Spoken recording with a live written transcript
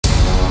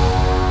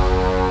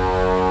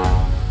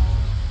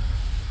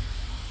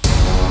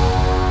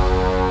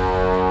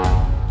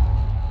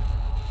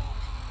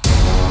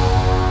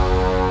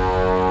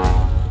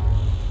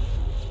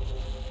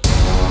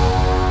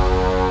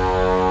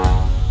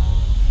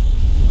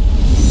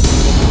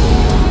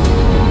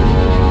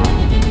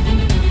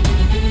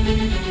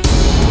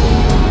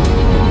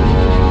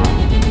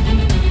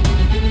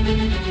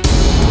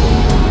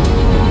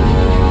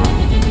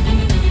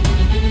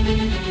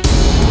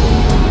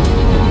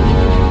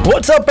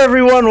What's up,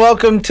 everyone?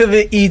 Welcome to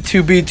the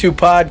E2B2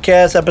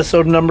 podcast,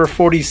 episode number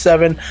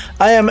 47.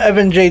 I am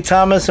Evan J.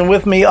 Thomas, and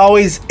with me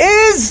always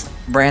is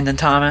Brandon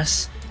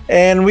Thomas.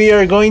 And we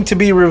are going to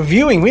be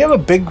reviewing. We have a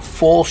big,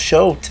 full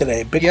show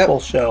today. Full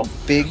show.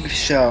 Big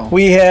show.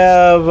 We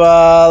have,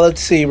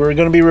 let's see, we're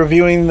going to be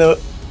reviewing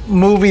the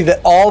movie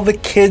that all the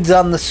kids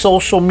on the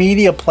social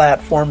media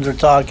platforms are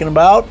talking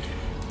about.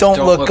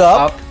 Don't look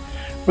up.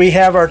 We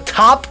have our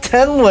top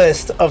 10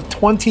 list of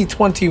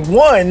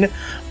 2021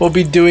 we'll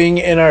be doing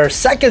in our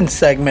second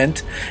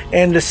segment.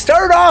 And to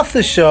start off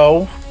the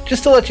show,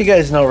 just to let you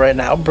guys know right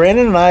now,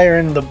 Brandon and I are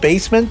in the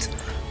basement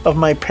of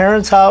my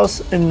parents' house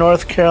in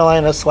North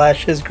Carolina /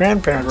 his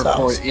grandparents'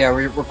 house. Yeah,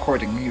 we're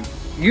recording.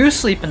 You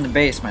sleep in the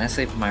basement. I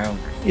sleep in my own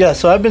room. Yeah,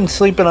 so I've been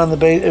sleeping on the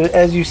base.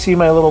 As you see,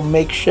 my little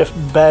makeshift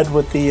bed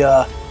with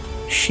the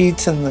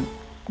sheets and the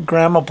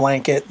grandma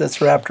blanket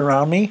that's wrapped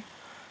around me.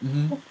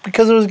 Mm-hmm.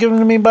 Because it was given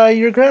to me by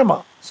your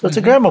grandma. So it's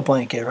a grandma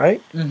blanket,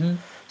 right? Mm-hmm.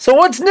 So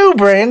what's new,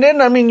 Brandon?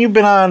 I mean, you've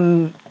been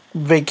on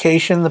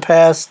vacation the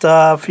past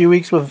few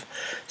weeks with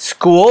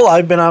school.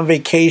 I've been on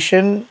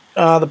vacation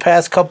the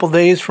past couple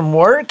days from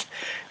work.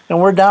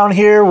 And we're down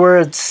here where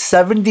it's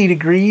 70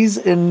 degrees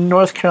in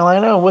North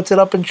Carolina. What's it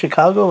up in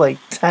Chicago? Like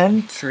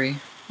 10? 3.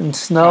 And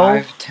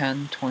snow? 5,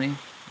 10, 20.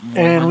 100.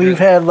 And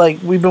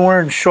we've been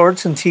wearing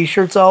shorts and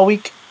t-shirts all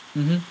week.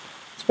 Mm-hmm.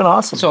 It's been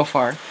awesome. So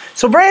far.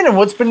 So, Brandon,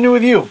 what's been new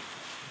with you?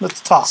 Let's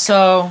talk.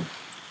 So,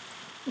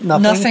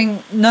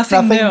 nothing new.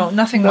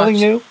 Nothing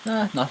new?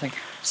 Nothing.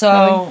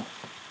 So,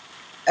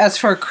 as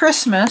for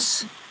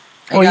Christmas...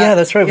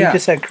 that's right. We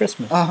just had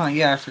Christmas.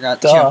 Yeah, I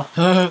forgot.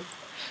 Duh.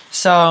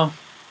 So,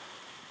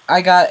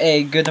 I got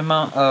a good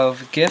amount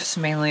of gifts,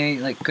 mainly,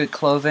 good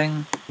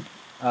clothing.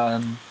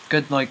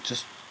 Good,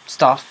 just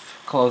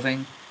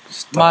clothing.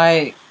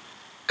 My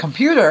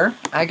computer,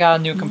 I got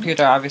a new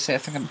computer, obviously. I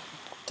think I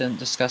didn't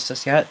discuss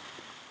this yet.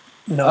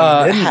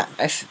 No, you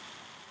didn't.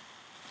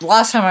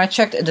 Last time I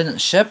checked, it didn't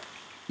ship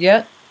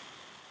yet.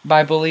 But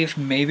I believe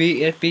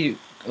maybe it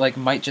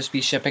might just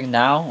be shipping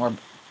now, or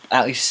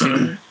at least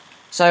soon.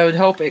 So I would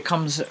hope it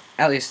comes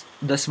at least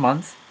this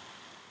month.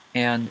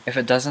 And if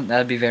it doesn't,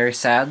 that'd be very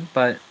sad.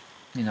 But,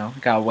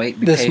 gotta wait,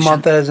 be patient. This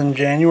month as in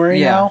January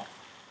now?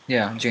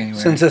 Yeah, January.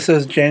 Since this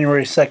is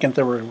January 2nd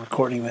that we're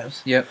recording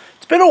this. Yep.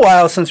 It's been a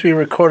while since we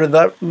recorded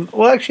that.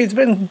 Well, actually, it's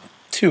been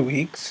 2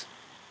 weeks.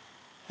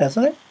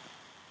 Hasn't it?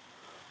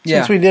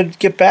 Since we did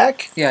get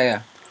back?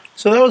 Yeah.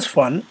 So that was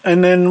fun.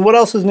 And then what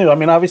else is new? I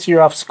mean, obviously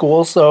you're off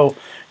school, so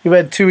you've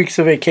had 2 weeks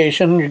of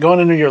vacation. You're going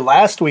into your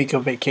last week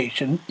of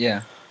vacation.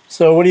 Yeah.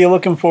 So what are you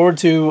looking forward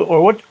to?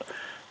 Or what?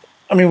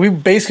 I mean,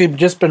 we've basically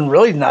just been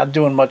really not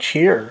doing much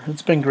here.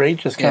 It's been great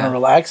just kind of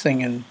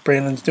relaxing, and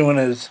Brandon's doing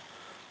his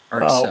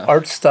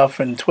art stuff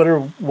and Twitter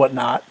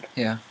whatnot.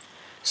 Yeah.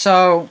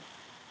 So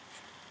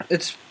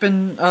it's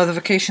been, the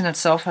vacation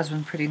itself has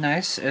been pretty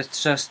nice.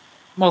 It's just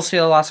mostly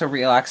lots of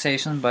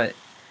relaxation, but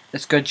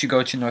it's good to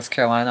go to North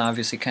Carolina,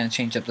 obviously kind of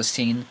change up the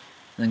scene, and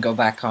then go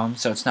back home.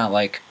 So it's not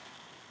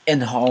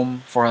in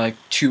home for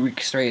 2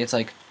 weeks straight. It's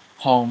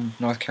home,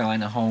 North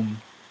Carolina,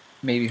 home,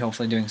 maybe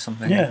hopefully doing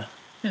something. Yeah.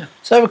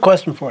 So I have a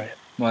question for you.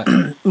 What?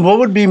 What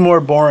would be more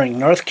boring,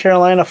 North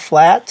Carolina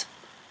flat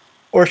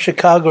or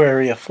Chicago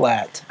area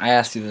flat? I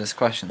asked you this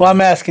question. Well,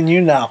 I'm asking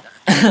you now.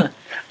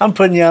 I'm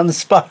putting you on the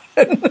spot.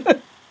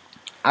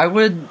 I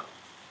would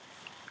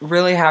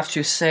really have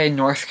to say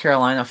North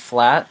Carolina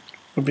flat.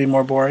 Would be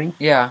more boring?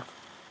 Yeah.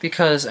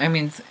 Because, I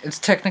mean, it's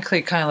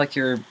technically kind of like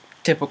your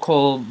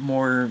typical,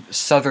 more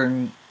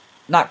southern,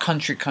 not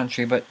country,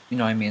 but, you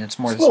know what I mean? It's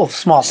more... It's a little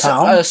small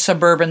town. A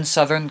suburban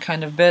southern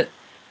kind of bit.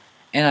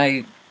 And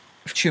I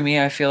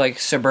feel like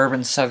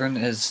suburban southern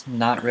is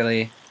not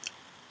really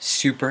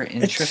super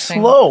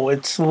interesting.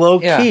 It's low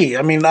key.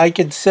 I mean, I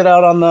could sit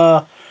out on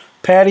the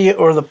patio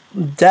or the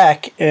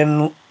deck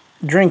and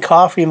drink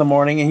coffee in the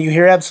morning, and you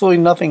hear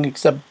absolutely nothing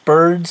except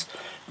birds,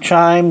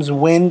 chimes,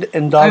 wind,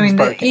 and dogs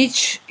barking.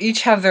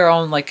 Each have their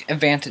own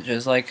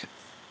advantages.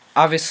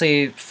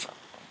 Obviously,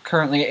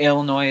 currently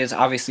Illinois is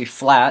obviously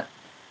flat,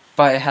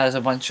 but it has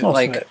a bunch of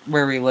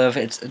where we live.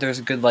 There's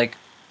a good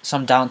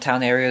some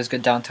downtown areas,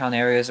 good downtown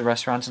areas, the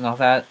restaurants and all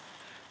that.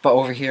 But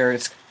over here,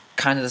 it's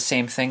kind of the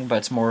same thing, but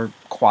it's more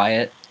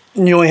quiet.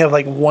 And you only have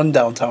one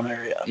downtown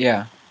area.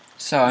 Yeah.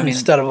 So I mean,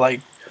 instead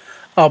of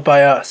out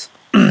by us.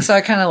 So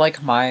I kind of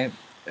like my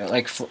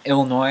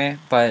Illinois,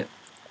 but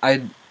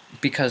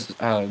because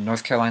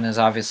North Carolina is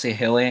obviously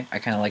hilly, I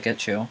kind of like it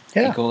too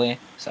equally.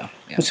 So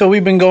yeah. So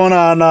we've been going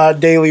on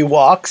daily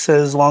walks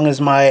as long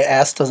as my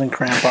ass doesn't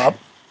cramp up,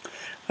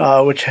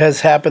 which has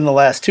happened the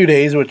last 2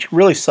 days, which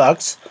really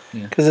sucks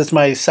because it's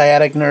my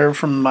sciatic nerve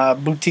from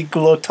boutique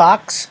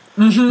buttocks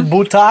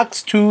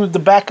to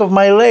the back of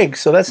my leg.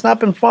 So that's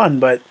not been fun,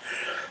 but.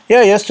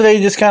 Yeah, yesterday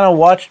just kind of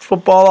watched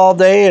football all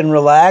day and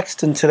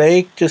relaxed, and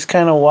today just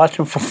kind of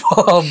watching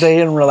football all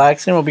day and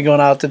relaxing. We'll be going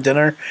out to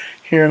dinner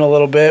here in a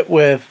little bit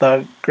with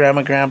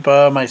Grandma,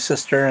 Grandpa, my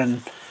sister,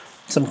 and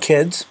some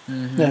kids.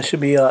 Mm-hmm. That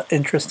should be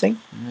interesting.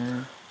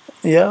 Mm-hmm.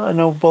 Yeah, I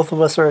know both of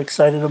us are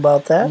excited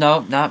about that. No,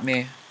 not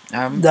me.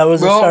 That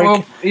was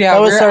that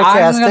was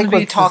sarcastic. I'm going to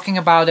be talking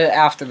about it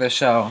after the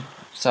show.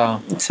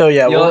 So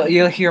yeah,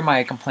 you'll hear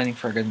my complaining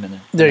for a good minute.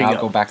 There you go.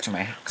 I'll go back to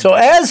my. So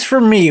as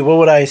for me, what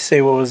would I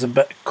say? What was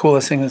the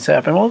coolest thing that's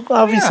happened? Well,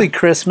 obviously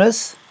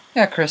Christmas.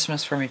 Yeah,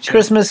 Christmas for me too.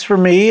 Christmas for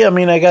me. I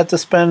mean, I got to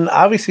spend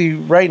obviously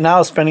right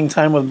now spending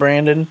time with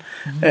Brandon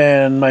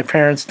and my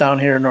parents down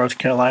here in North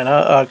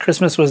Carolina.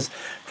 Christmas was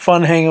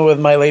fun hanging with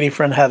my lady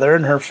friend Heather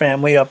and her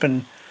family up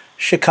in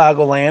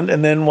Chicagoland,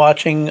 and then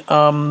watching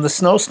the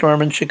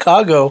snowstorm in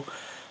Chicago.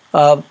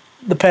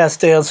 The past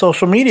day on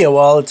social media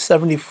while it's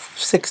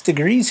 76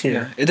 degrees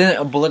here. Yeah. It didn't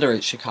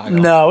obliterate Chicago.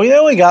 No, we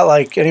only got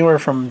like anywhere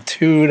from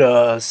 2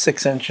 to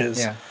 6 inches.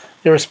 Yeah.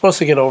 They were supposed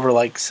to get over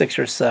like 6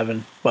 or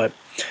 7, but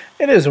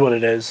it is what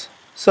it is.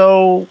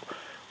 So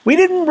we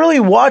didn't really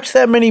watch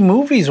that many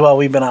movies while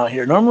we've been out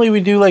here. Normally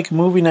we do like a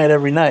movie night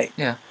every night.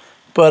 Yeah.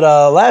 But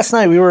last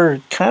night we were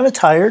kind of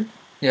tired.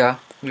 Yeah.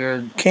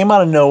 Came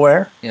out of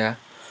nowhere. Yeah.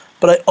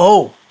 But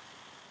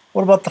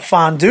what about the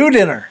fondue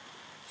dinner?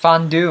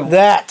 Fondue.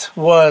 That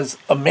was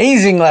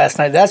amazing last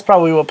night. That's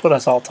probably what put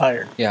us all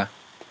tired. Yeah.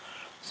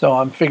 So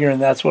I'm figuring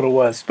that's what it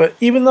was. But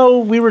even though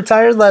we were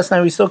tired last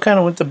night, we still kind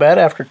of went to bed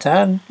after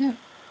 10. Yeah.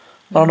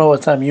 I don't know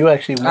what time you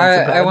actually went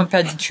to bed. I went to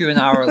bed to an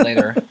hour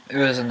later. It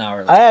was an hour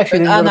later. I actually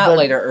didn't go to bed.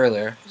 Later,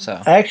 earlier.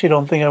 So I actually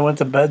don't think I went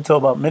to bed till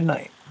about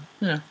midnight.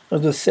 Yeah. I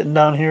was just sitting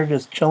down here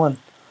just chilling.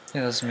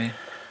 Yeah, that's me.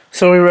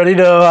 So we ready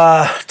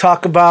to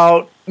talk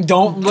about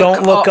Don't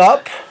Look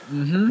Up?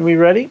 Mm-hmm. Are we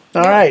ready?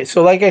 All right.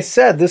 So like I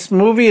said, this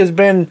movie has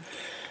been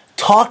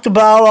talked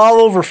about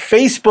all over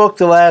Facebook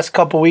the last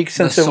couple weeks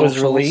since it was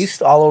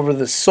released, all over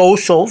the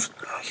socials.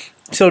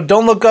 So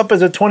Don't Look Up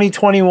is a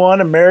 2021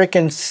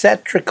 American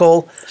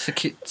satirical.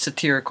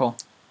 Satirical?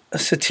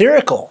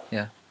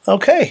 Yeah.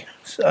 Okay.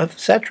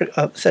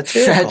 Satirical.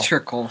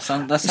 Satirical. That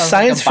sounds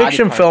science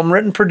fiction film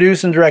written,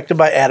 produced, and directed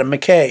by Adam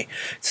McKay.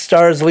 It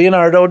stars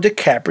Leonardo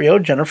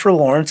DiCaprio, Jennifer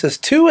Lawrence as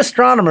two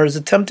astronomers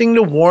attempting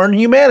to warn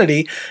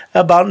humanity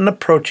about an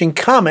approaching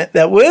comet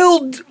that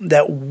will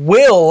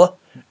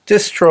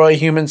destroy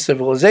human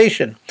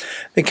civilization.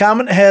 The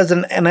comet has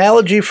an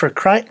analogy for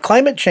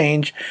climate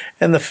change,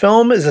 and the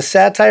film is a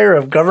satire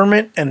of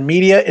government and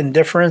media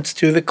indifference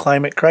to the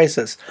climate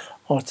crisis.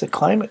 Oh, it's a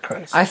climate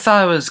crisis. I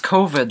thought it was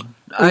COVID.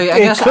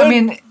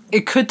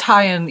 It could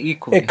tie in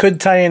equally. It could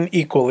tie in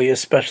equally,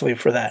 especially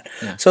for that.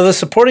 Yeah. So the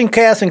supporting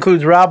cast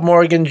includes Rob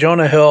Morgan,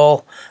 Jonah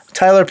Hill,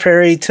 Tyler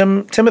Perry,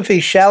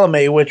 Timothy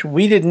Chalamet, which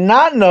we did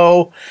not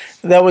know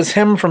that was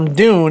him from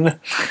Dune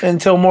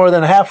until more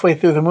than halfway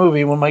through the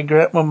movie when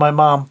my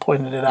mom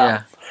pointed it out.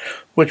 Yeah.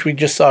 Which we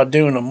just saw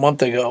Dune a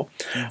month ago.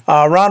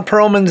 Ron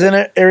Perlman's in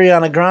it,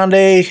 Ariana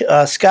Grande,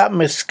 Scott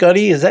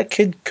Mescudi. Is that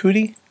Kid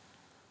Cudi?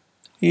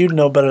 You'd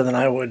know better than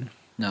I would.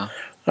 No.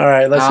 All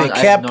right, let's see.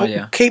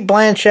 Kate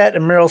Blanchett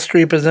and Meryl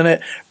Streep is in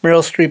it.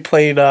 Meryl Streep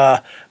played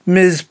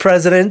Ms.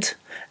 President.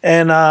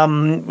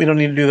 And we don't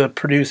need to do the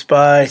produced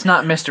by. It's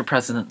not Mr.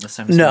 President this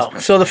time. No.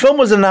 So the film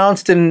was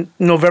announced in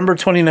November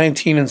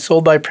 2019 and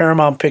sold by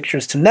Paramount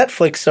Pictures to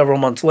Netflix several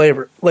months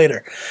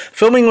later.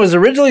 Filming was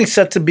originally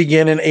set to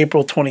begin in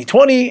April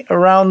 2020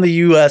 around the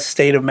U.S.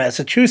 state of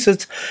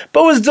Massachusetts,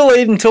 but was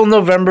delayed until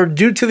November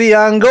due to the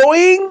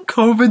ongoing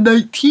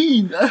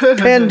COVID-19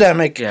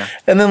 pandemic,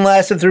 and then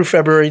lasted through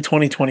February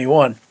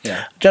 2021.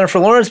 Yeah. Jennifer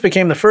Lawrence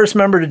became the first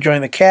member to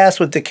join the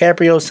cast, with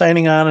DiCaprio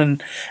signing on,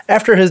 and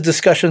after his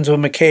discussions with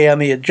McKay on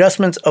the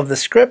adjustments of the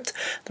script,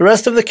 the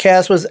rest of the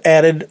cast was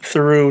added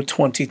through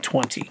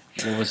 2020.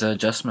 What was the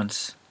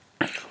adjustments?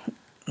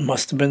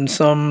 Must have been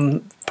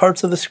some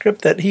parts of the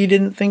script that he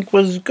didn't think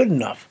was good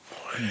enough.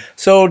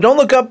 So Don't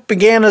Look Up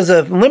began as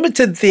a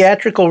limited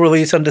theatrical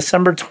release on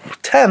December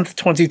 10th,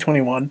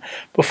 2021,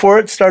 before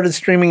it started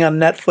streaming on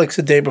Netflix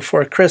a day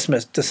before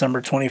Christmas,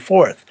 December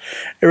 24th.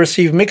 It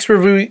received mixed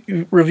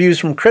reviews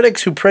from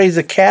critics who praised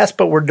the cast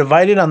but were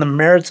divided on the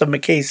merits of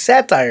McKay's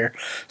satire.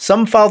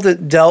 Some found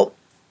it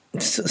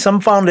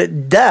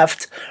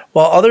deft,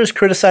 while others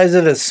criticized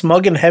it as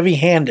smug and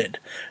heavy-handed.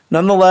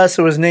 Nonetheless,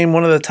 it was named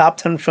one of the top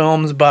 10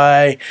 films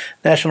by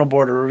National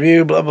Board of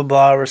Review, blah, blah,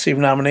 blah, received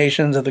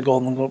nominations at the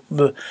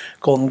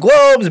Golden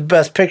Globes,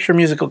 Best Picture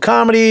Musical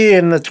Comedy,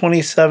 and the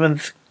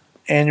 27th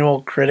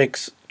Annual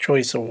Critics'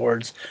 Choice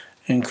Awards,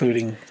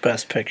 including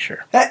Best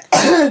Picture.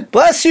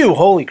 Bless you!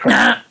 Holy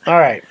crap. All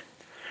right.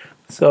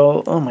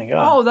 So, oh my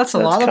God. Oh, that's a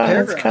lot of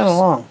paragraphs. That's kind of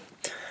long.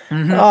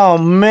 Mm-hmm. Oh,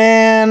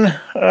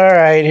 man. All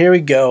right, here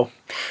we go.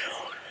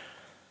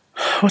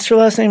 What's her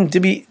last name?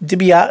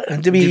 Dibiaski.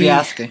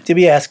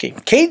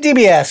 Kate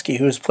Dibiaski,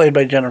 who is played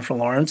by Jennifer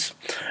Lawrence,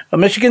 a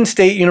Michigan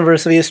State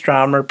University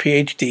astronomer,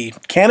 PhD,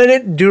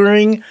 candidate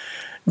doing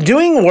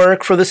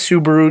work for the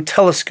Subaru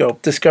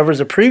telescope,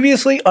 discovers a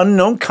previously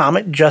unknown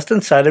comet just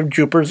inside of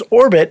Jupiter's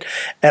orbit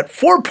at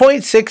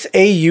 4.6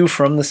 AU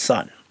from the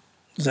Sun.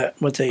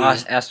 What's AU?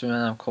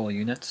 Astronomical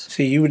units.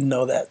 See, you would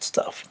know that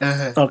stuff.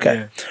 Okay.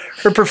 Yeah.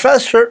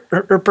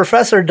 Her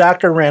professor,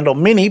 Dr. Randall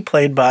Minnie,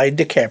 played by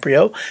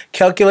DiCaprio,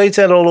 calculates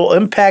that it will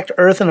impact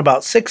Earth in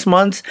about 6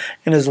 months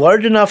and is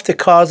large enough to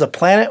cause a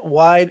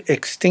planet-wide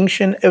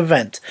extinction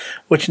event,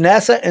 which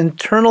NASA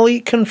internally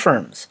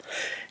confirms.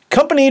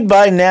 accompanied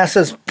by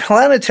NASA's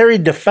Planetary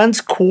Defense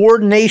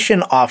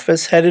Coordination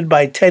Office, headed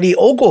by Teddy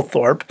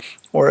Oglethorpe,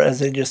 or as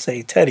they just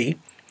say, Teddy.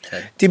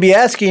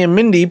 DiBiase and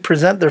Mindy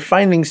present their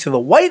findings to the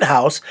White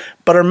House,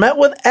 but are met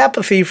with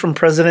apathy from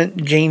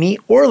President Janie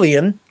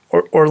Orlean,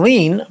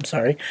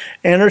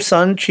 and her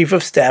son, Chief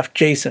of Staff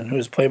Jason, who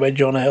was played by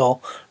Jonah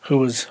Hill, who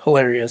was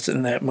hilarious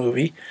in that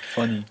movie.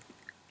 Funny.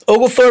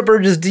 Oglethorpe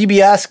urges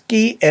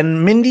DiBiase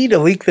and Mindy to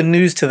leak the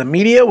news to the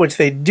media, which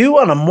they do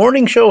on a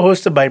morning show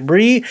hosted by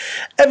Bree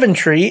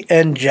Eventry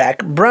and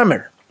Jack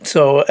Bremer.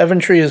 So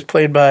Eventry is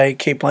played by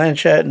Cate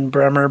Blanchett and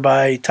Bremer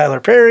by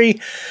Tyler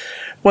Perry.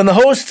 When the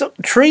hosts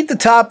treat the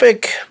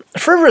topic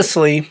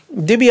frivolously,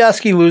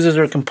 DiBiase loses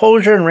her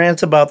composure and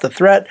rants about the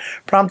threat,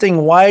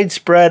 prompting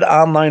widespread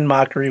online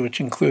mockery, which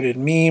included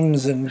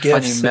memes and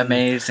GIFs. Funny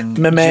memes and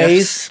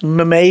GIFs.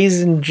 Memes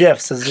and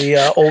GIFs, as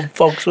the old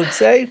folks would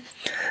say.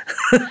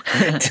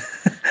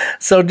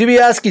 So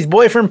DiBiase's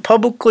boyfriend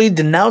publicly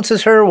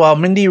denounces her, while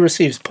Mindy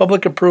receives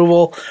public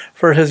approval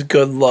for his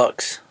good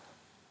looks.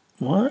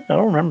 What? I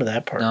don't remember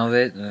that part. No,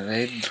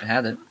 they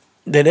had it.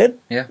 They did?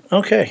 Yeah.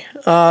 Okay.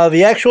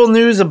 The actual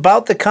news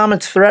about the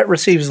comet's threat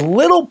receives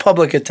little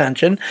public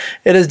attention.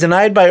 It is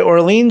denied by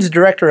Orlean's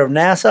director of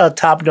NASA, a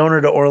top donor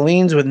to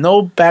Orleans with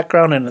no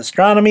background in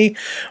astronomy.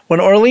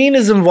 When Orlean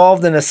is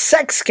involved in a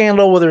sex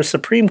scandal with her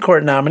Supreme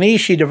Court nominee,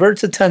 she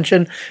diverts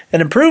attention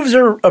and improves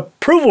her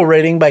approval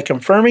rating by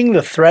confirming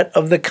the threat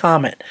of the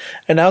comet,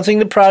 announcing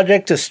the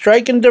project to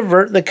strike and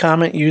divert the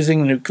comet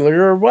using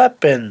nuclear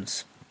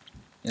weapons.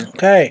 Yeah.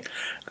 Okay.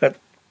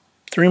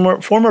 Three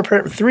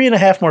and a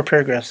half more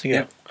paragraphs to go.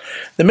 Yep.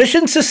 The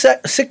mission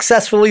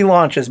successfully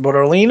launches, but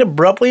Orlean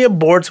abruptly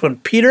aborts when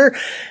Peter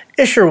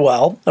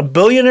Isherwell, a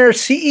billionaire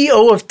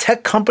CEO of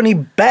tech company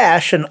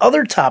Bash and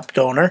other top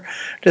donor,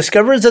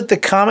 discovers that the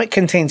comet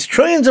contains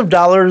trillions of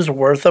dollars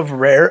worth of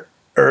rare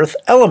earth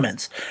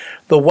elements.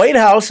 The White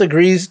House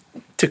agrees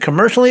to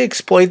commercially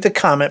exploit the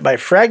comet by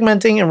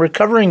fragmenting and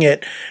recovering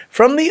it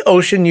from the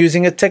ocean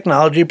using a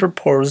technology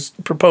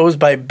proposed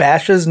by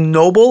Bash's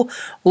Nobel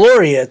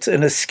laureates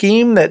in a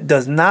scheme that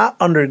does not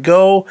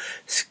undergo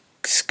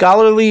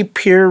scholarly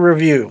peer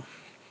review.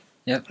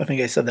 Yep. I think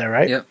I said that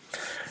right? Yep.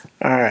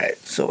 All right,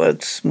 so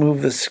let's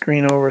move the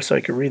screen over so I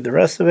can read the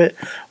rest of it.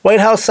 White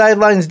House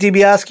sidelines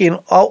DiBiase and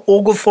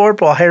Oglethorpe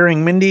while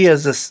hiring Mindy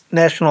as the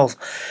national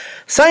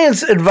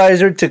science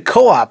advisor to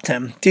co-opt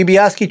him.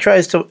 DiBiase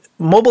tries to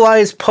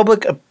mobilize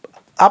public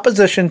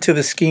opposition to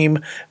the scheme,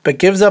 but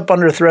gives up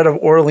under threat of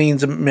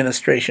Orlean's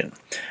administration.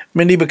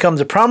 Mindy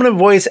becomes a prominent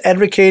voice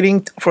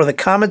advocating for the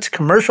comet's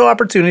commercial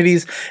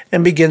opportunities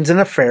and begins an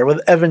affair with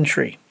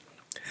Eventry.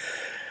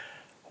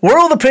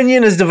 World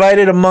opinion is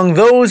divided among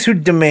those who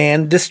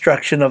demand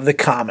destruction of the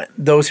comet,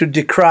 those who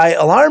decry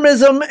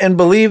alarmism and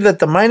believe that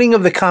the mining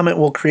of the comet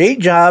will create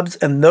jobs,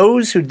 and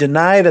those who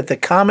deny that the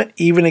comet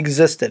even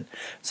existed.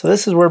 So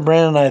this is where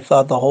Brandon and I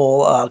thought the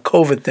whole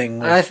COVID thing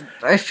was.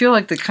 I feel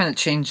like they kind of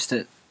changed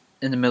it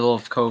in the middle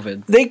of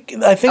COVID.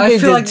 I think they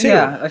did too.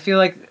 Yeah, I feel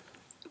like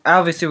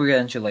obviously we'll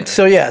get into it later.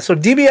 So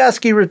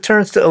DiBiase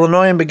returns to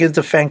Illinois and begins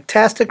a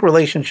fantastic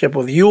relationship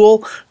with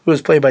Yule, who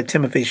is played by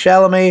Timothée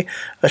Chalamet,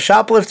 a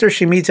shoplifter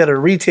she meets at a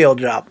retail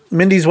job.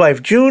 Mindy's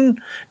wife,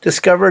 June,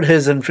 discovered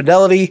his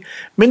infidelity.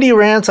 Mindy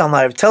rants on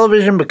live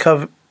television,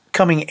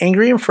 becoming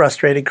angry and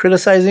frustrated,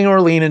 criticizing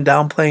Orlean and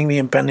downplaying the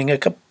impending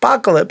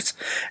apocalypse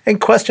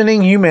and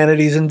questioning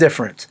humanity's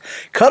indifference.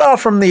 Cut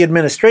off from the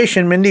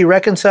administration, Mindy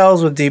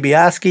reconciles with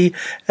DiBiase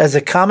as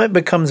the comet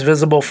becomes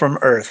visible from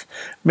Earth.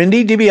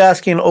 Mindy,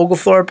 DiBiase, and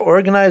Oglethorpe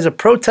organize a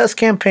protest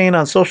campaign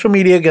on social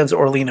media against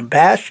Orlean and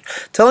Bash,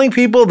 telling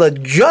people to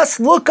just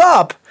look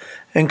up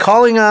and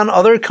calling on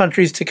other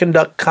countries to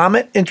conduct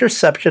comet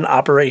interception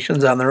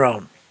operations on their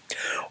own.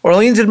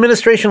 Orlean's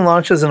administration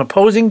launches an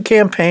opposing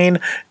campaign,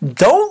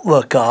 Don't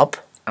Look Up.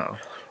 Oh.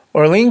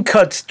 Orlean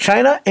cuts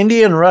China,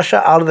 India, and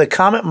Russia out of the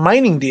comet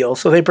mining deal,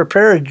 so they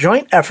prepare a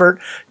joint effort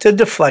to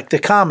deflect the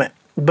comet.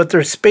 But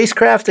their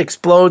spacecraft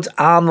explodes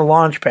on the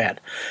launch pad.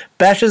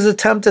 Bash's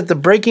attempt at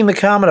breaking the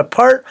comet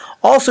apart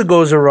also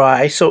goes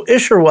awry, so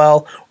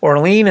Isherwell,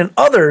 Orlean, and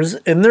others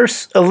in their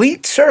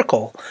elite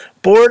circle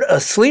board a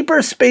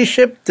sleeper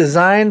spaceship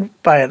designed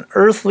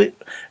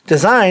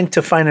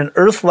to find an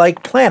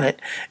Earth-like planet,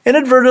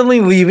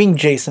 inadvertently leaving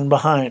Jason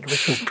behind,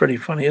 which was pretty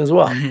funny as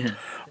well.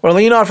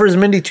 Orlean offers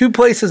Mindy 2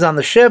 places on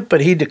the ship,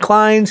 but he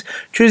declines,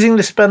 choosing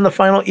to spend the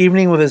final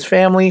evening with his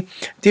family,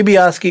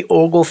 DiBiase,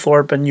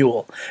 Oglethorpe, and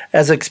Yule.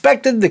 As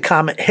expected, the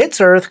comet hits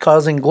Earth,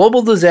 causing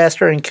global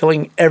disaster and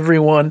killing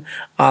everyone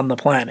on the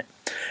planet.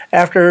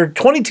 After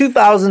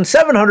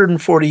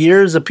 22,740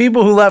 years, the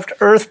people who left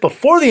Earth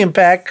before the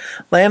impact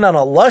land on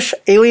a lush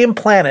alien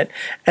planet,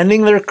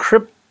 ending their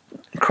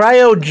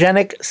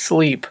cryogenic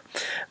sleep.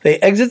 They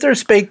exit their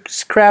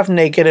spacecraft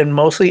naked and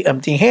mostly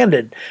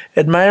empty-handed,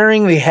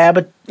 admiring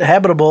the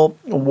habitable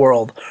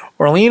world.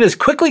 Orlean is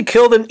quickly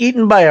killed and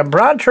eaten by a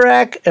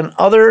Bronterak, and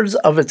others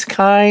of its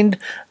kind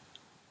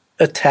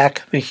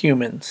attack the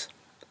humans.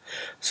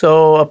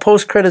 So a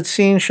post-credit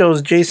scene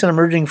shows Jason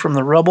emerging from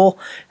the rubble,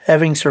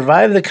 having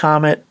survived the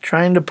comet,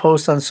 trying to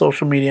post on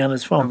social media on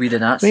his phone. We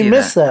did not see that. We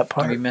missed that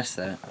part. We missed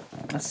that.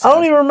 I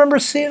don't even remember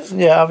seeing it.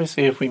 Yeah,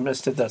 obviously if we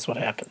missed it, that's what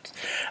happens.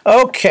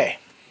 Okay.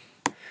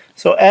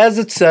 So as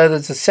it said,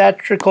 it's a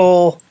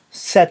satirical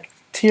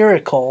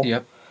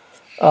Yep.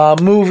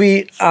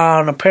 movie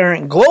on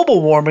apparent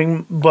global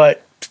warming,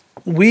 but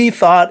we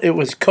thought it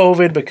was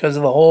COVID because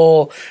of the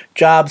whole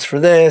jobs for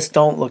this,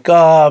 don't look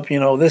up,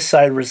 this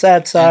side versus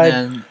that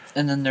side.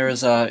 And then there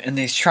was in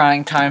these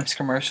trying times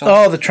commercials.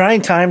 Oh, the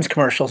trying times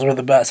commercials are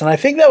the best. And I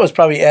think that was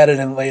probably added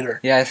in later.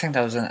 Yeah, I think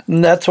that was in it.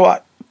 And that's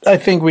what I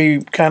think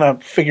we kind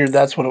of figured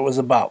that's what it was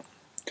about.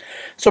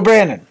 So,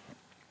 Brandon,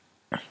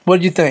 what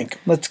do you think?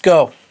 Let's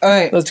go. All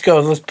right. Let's go.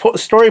 Let's put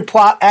story,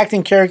 plot,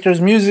 acting,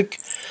 characters, music,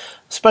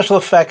 special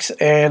effects,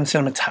 and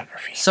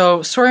cinematography.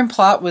 So, story and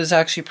plot was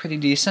actually pretty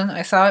decent,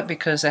 I thought,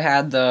 because it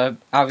had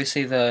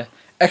obviously the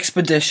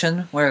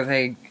expedition where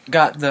they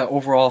got the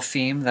overall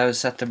theme that was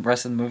set the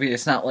rest of the movie.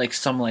 It's not like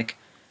some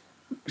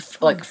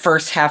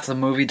first half of the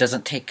movie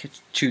doesn't take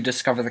to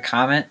discover the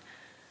comet,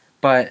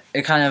 but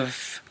it kind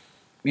of,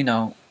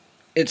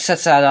 it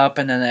sets that up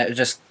and then it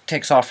just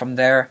takes off from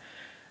there.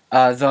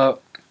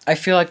 I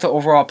feel like the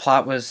overall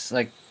plot was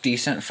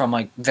decent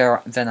from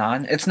then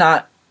on. It's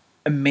not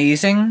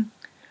amazing,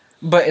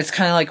 but it's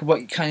kind of like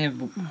what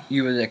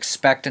you would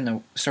expect in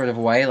a sort of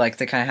way. Like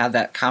they kind of had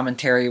that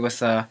commentary with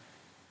the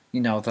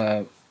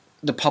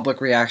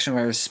public reaction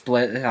where it was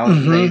split, how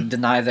they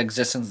deny the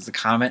existence of the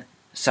comet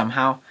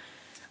somehow.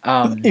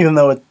 Even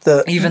though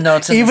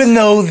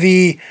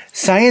the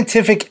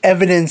scientific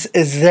evidence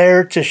is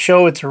there to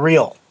show it's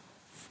real.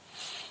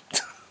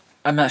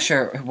 I'm not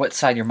sure what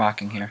side you're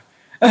mocking here.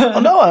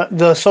 No,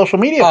 the social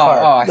media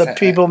part.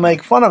 People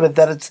make fun of it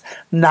that it's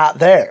not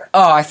there.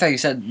 Oh, I thought you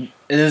said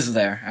it is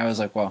there. I was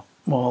like, well.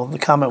 Well, the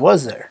comment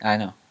was there. I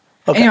know.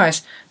 Okay.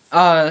 Anyways,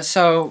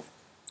 so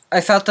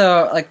I thought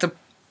the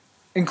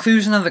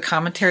inclusion of the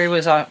commentary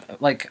was I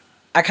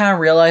kind of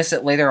realized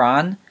it later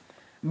on,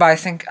 but I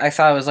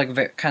thought it was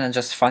kind of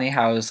just funny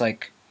how it was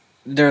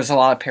there's a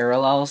lot of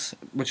parallels,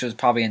 which was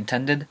probably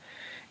intended.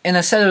 And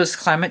I said it was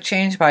climate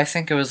change, but I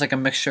think it was a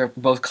mixture of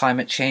both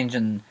climate change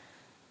and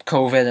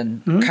COVID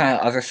and kind of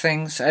other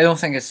things. I don't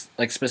think it's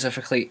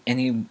specifically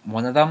any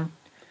one of them.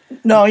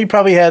 No, you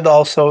probably had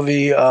also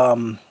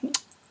the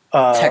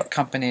tech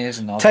companies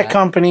and all that. Tech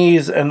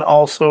companies and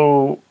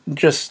also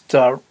just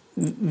the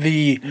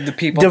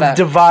people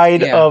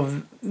divide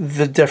of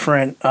the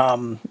different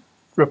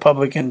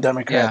Republican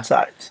Democrat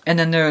sides. And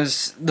then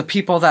there's the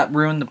people that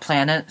ruin the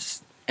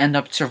planet end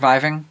up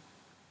surviving.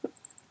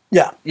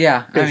 Yeah.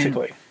 Yeah.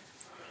 Basically.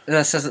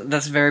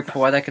 That's very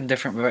poetic in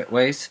different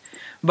ways.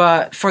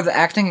 But for the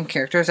acting and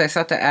characters, I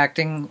thought the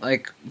acting,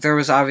 there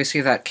was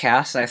obviously that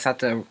cast. I thought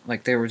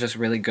they were just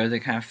really good.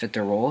 They kind of fit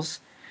their roles.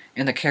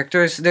 And the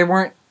characters, they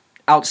weren't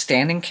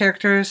outstanding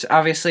characters.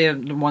 Obviously,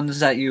 the ones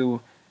that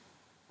you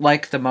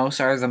like the most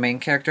are the main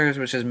characters,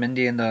 which is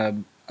Mindy and the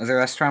other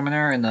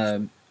astronomer and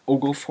the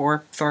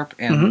Oglethorpe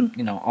and,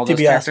 all those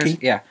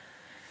characters. Yeah.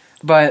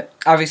 But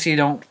obviously you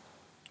don't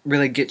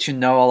really get to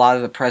know a lot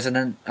of the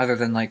president other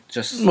than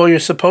just... Well, you're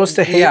supposed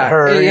to hate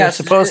her. You're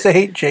supposed to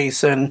hate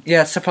Jason.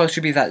 Yeah, it's supposed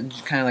to be that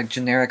kind of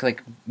generic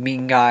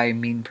mean guy,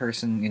 mean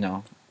person,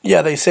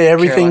 Yeah, they say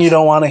everything careless. You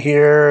don't want to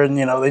hear, and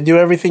they do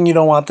everything you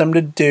don't want them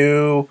to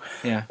do.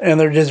 Yeah. And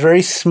they're just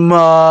very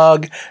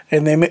smug,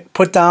 and they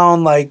put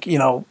down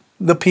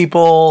the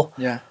people.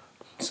 Yeah.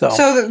 So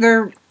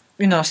they're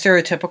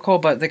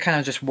stereotypical, but they kind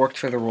of just worked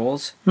for the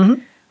roles.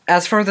 Mm-hmm.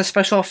 As for the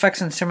special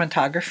effects and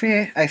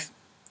cinematography,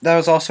 that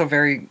was also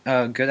very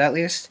good, at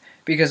least,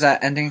 because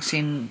that ending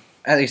scene,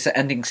 at least the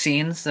ending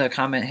scenes, the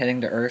comet hitting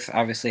the Earth,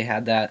 obviously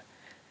had that,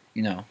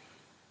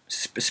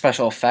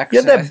 special effects.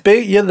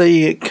 Yeah,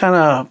 the kind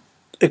of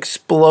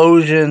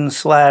explosion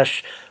 /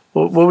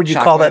 what would you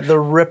call that? The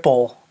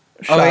ripple.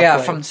 Oh yeah,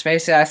 from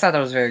space. Yeah, I thought that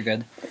was very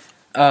good.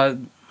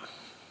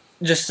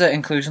 Just the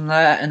inclusion of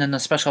that, and then the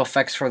special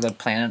effects for the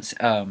planet's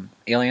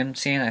alien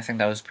scene. I think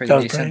that was pretty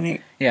decent. Pretty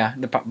neat. Yeah,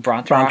 the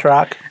Bronte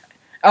Rock.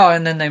 Oh,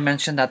 and then they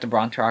mentioned that the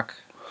Bronte Rock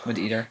would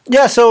eat her.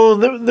 Yeah, so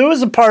there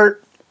was a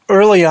part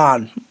early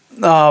on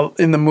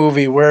in the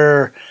movie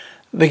where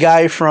the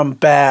guy from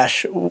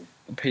BASH,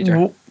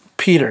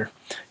 Peter,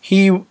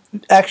 he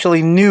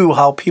actually knew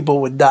how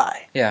people would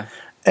die. Yeah.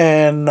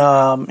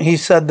 And he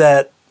said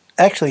that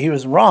actually he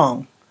was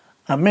wrong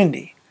on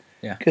Mindy.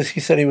 Yeah. Because he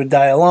said he would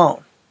die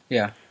alone.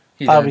 Yeah.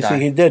 Obviously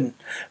he didn't.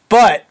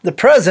 But the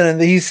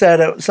president, he said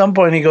at some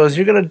point, he goes,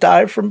 "You're going to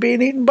die from being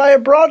eaten by a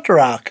Bronte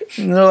Rock."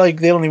 And they're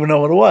like, they don't even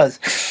know what it was.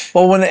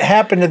 Well, when it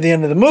happened at the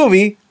end of the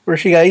movie, where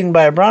she got eaten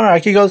by a Bronte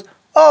Rock, he goes,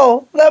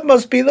 "Oh, that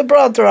must be the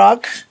Bronte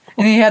Rock."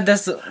 And he had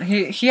this,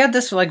 he had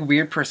this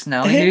weird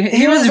personality.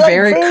 He was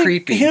very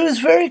creepy. He was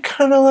very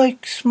kind of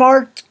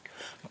smart,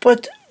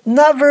 but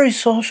not very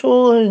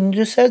social, and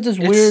just had this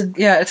weird...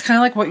 Yeah, it's kind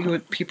of like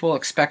what people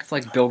expect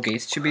Bill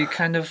Gates to be,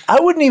 kind of. I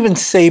wouldn't even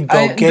say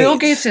Bill Gates. Bill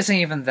Gates isn't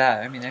even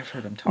that. I mean, I've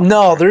heard him talk.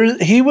 No,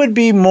 he would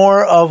be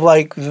more of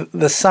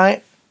the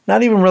science...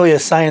 not even really a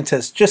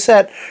scientist, just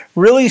that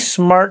really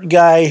smart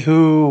guy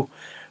who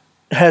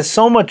has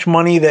so much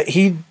money that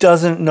he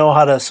doesn't know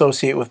how to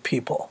associate with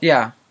people.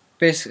 Yeah.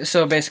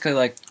 Basically,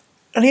 like...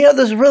 And he had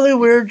this really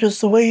weird, just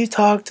the way he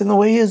talked and the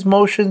way his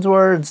motions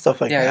were and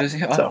stuff like that.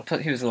 Yeah,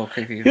 he was a little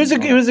creepy. He was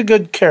a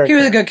good character. He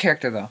was a good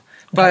character, though.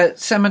 But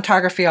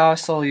cinematography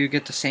also, you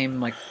get the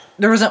same, like...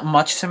 There wasn't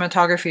much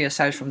cinematography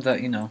aside from the,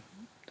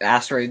 the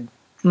asteroid.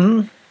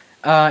 Mm-hmm.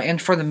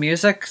 And for the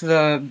music,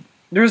 there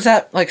was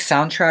that, like,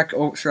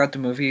 soundtrack throughout the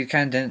movie. You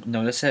kind of didn't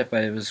notice it,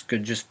 but it was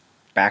good just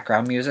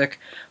background music.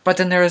 But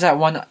then there was that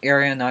one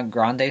Ariana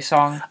Grande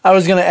song. I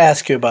was going to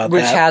ask you about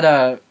which that. Which had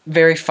a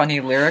very funny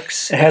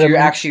lyrics. If you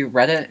actually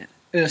read it,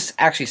 it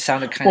actually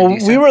sounded kind of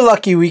decent. We were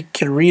lucky we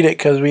could read it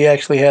because we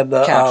actually had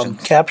the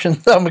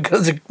captions on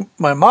because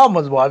my mom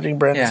was watching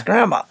Brandon's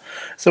grandma.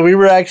 So we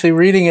were actually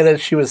reading it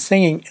as she was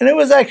singing, and it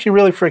was actually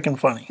really freaking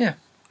funny. Yeah.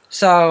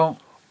 So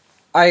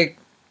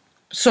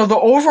the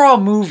overall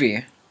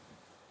movie,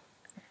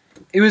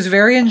 it was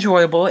very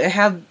enjoyable. It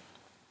had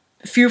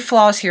a few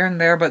flaws here and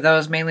there, but that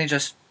was mainly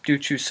just due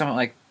to some,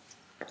 like,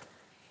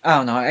 I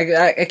don't know.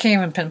 I can't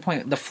even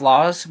pinpoint the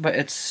flaws,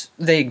 but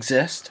they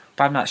exist,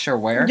 but I'm not sure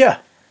where. Yeah.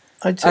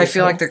 I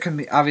feel like there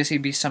can obviously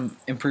be some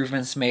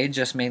improvements made,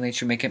 just mainly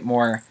to make it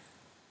more,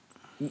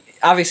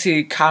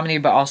 obviously comedy,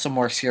 but also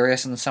more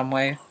serious in some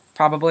way,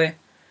 probably.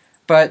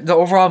 But the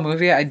overall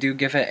movie, I do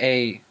give it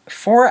a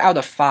 4 out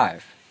of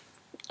 5.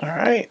 All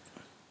right.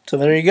 So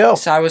there you go.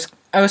 So I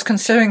was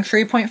considering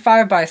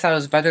 3.5, but I thought it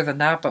was better than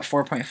that. But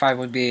 4.5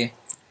 would be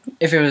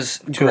if it was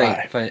too great.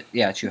 high. But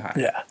yeah, too high.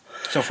 Yeah.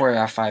 So 4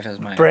 out of 5 is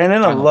my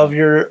Brandon, I love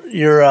your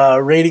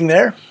rating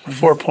there.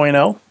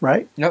 4.0,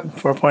 right? Yep.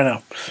 4.0.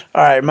 All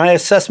right. My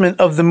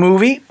assessment of the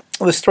movie,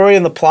 the story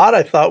and the plot,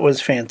 I thought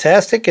was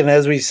fantastic. And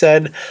as we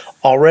said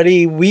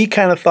already, we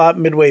kind of thought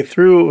midway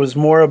through it was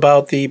more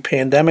about the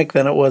pandemic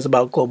than it was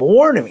about global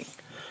warming.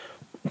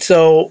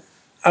 So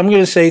I'm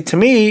going to say, to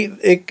me,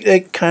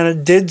 it kind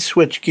of did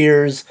switch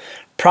gears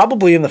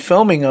probably in the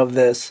filming of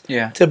this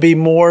to be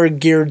more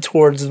geared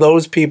towards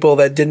those people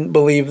that didn't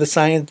believe the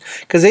science.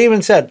 Because they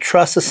even said,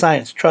 trust the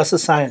science, trust the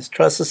science,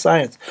 trust the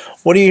science.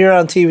 What do you hear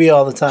on TV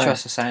all the time?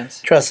 Trust the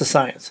science. Trust the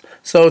science.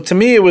 So to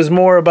me, it was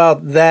more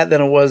about that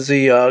than it was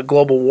the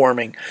global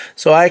warming.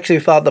 So I actually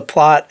thought the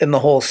plot and the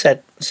whole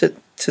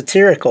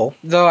satirical.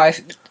 Though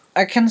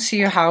I can see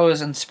how it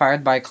was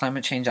inspired by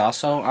climate change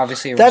also.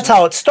 Obviously, that's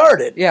how it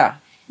started. Yeah.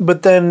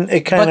 But then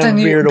it kind of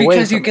veered away.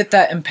 Because you get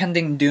that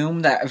impending doom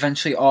that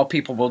eventually all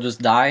people will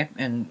just die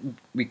and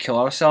we kill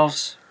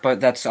ourselves.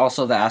 But that's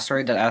also the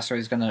asteroid. That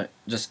asteroid is going to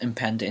just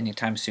impend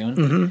anytime soon.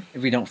 Mm-hmm.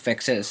 If we don't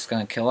fix it, it's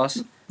going to kill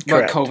us.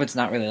 Correct. But COVID's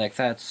not really like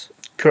that.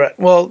 Correct.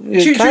 Well,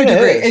 it kind of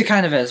is. It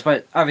kind of is,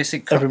 but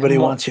obviously... Everybody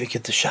wants you to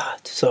get the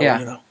shot. So,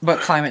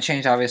 But climate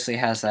change obviously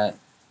has that,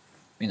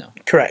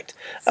 Correct.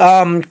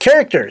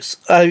 Characters.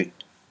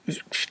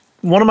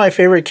 One of my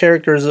favorite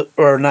characters,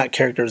 or not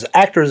characters,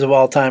 actors of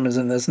all time is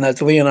in this, and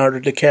that's Leonardo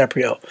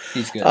DiCaprio.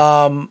 He's good.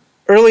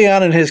 Early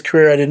on in his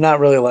career, I did not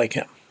really like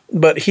him.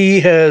 But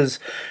he has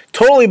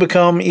totally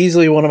become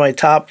easily one of my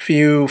top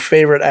few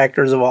favorite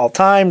actors of all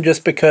time,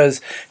 just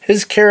because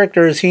his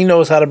characters, he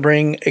knows how to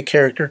bring a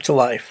character to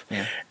life.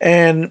 Yeah.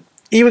 And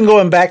even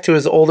going back to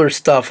his older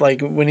stuff,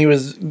 like when he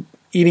was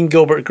eating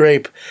Gilbert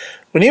Grape.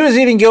 When he was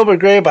eating Gilbert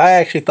Grape, I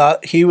actually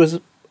thought he was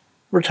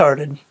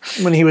retarded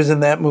when he was in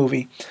that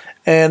movie.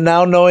 And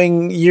now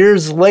knowing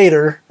years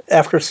later,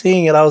 after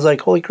seeing it, I was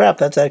like, holy crap,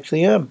 that's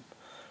actually him.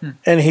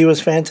 And he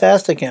was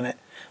fantastic in it.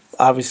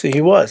 Obviously,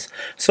 he was.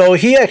 So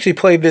he actually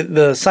played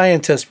the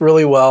scientist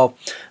really well.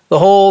 The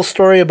whole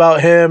story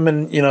about him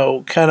and,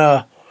 kind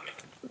of,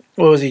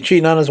 what was he,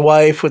 cheating on his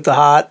wife with the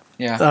hot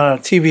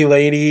TV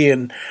lady.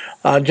 And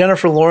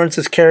Jennifer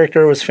Lawrence's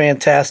character was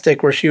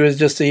fantastic, where she was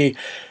just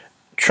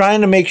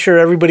trying to make sure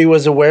everybody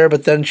was aware,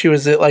 but then she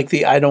was like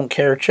the I don't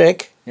care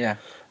chick. Yeah.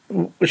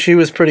 She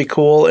was pretty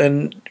cool,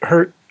 and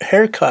her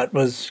haircut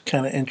was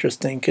kind of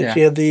interesting because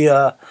she had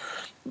the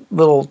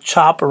little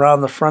chop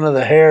around the front of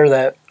the hair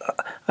that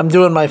I'm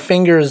doing my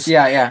fingers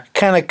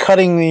kind of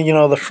cutting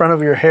the front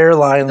of your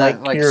hairline like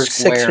you're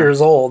square. 6 years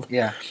old.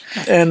 Yeah.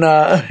 And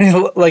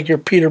like you're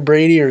Peter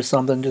Brady or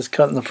something, just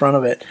cutting the front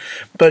of it.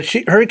 But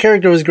her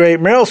character was great.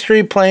 Meryl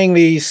Streep playing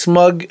the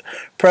smug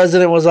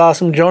president was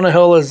awesome. Jonah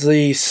Hill as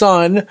the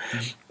son,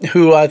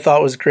 who I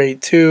thought was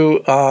great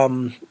too.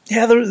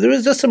 There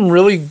was just some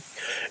really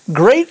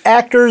great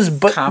actors,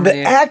 but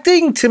the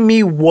acting to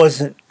me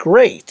wasn't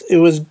great. It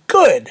was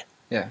good.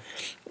 Yeah.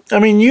 I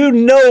mean,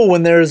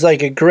 when there's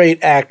like a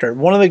great actor.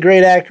 One of the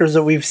great actors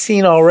that we've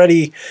seen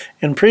already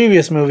in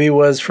previous movie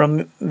was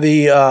from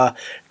the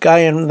guy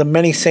in The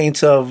Many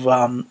Saints of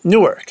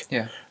Newark.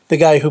 Yeah. The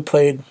guy who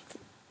played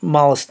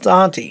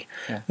Molestante.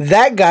 Yeah.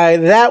 That guy,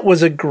 that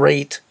was a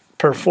great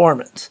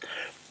performance.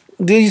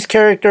 These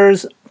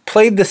characters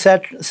played the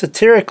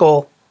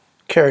satirical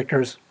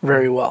characters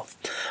very well.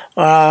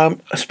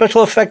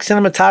 Special effects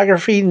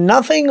cinematography,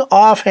 nothing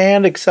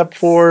offhand except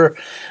for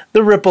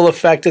the ripple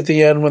effect at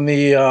the end when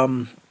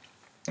the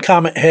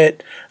comet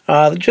hit.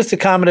 Just a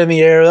comet in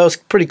the air. That was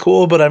pretty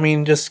cool, but I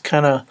mean, just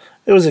kind of,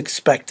 it was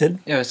expected.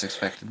 It was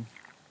expected.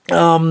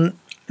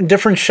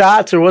 Different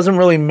shots. There wasn't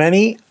really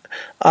many.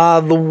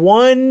 The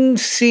one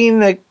scene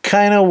that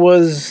kind of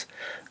was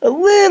a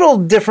little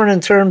different in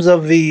terms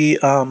of the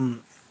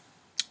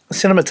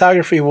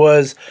cinematography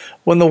was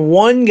when the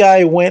one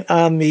guy went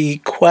on the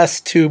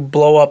quest to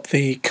blow up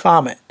the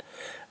comet,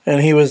 and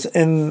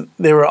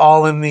they were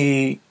all in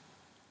the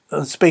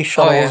space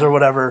shuttles or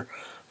whatever,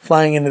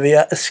 flying into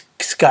the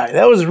sky.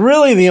 That was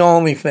really the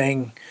only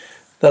thing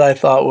that I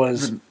thought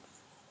was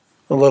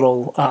a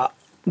little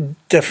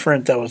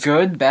different. That was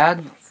good,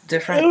 bad,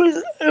 different. It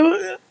was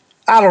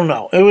I don't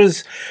know. I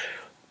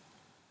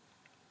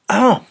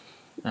don't know.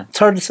 It's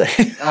hard to say.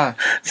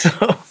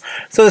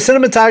 So the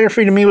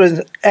cinematography to me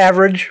was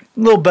average, a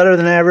little better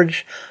than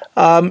average.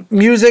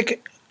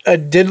 Music, I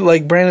did,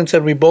 like Brandon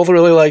said, we both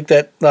really liked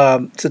that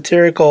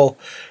satirical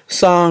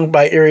song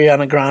by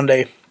Ariana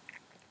Grande.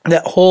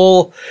 That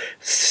whole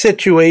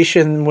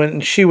situation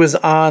when she was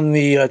on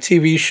the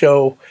TV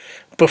show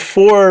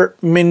before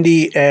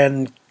Mindy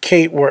and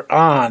Kate were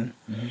on,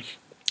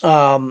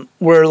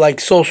 where like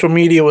social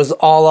media was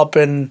all up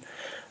in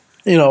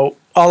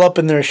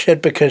their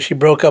shit because she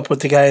broke up with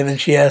the guy, and then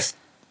she asked,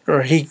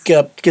 or he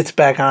gets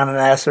back on and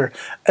asks her.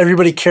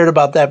 Everybody cared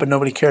about that, but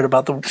nobody cared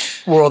about the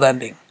world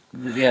ending.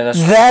 Yeah,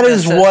 that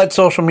is what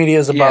social media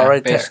is about,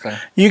 right basically.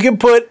 There. You can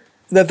put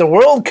that the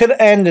world could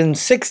end in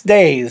 6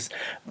 days,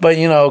 but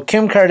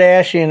Kim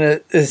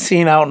Kardashian is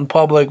seen out in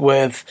public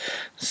with,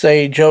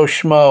 say, Joe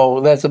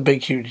Schmo. That's a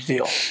big, huge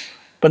deal.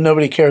 But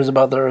nobody cares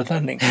about the earth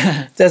ending.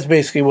 That's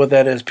basically what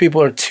that is.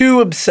 People are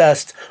too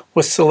obsessed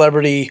with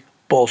celebrity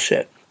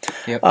bullshit.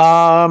 Yep.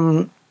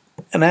 And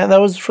that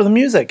was for the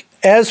music.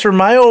 As for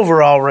my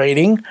overall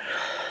rating,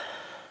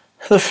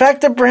 the fact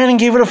that Brandon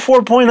gave it a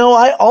 4.0,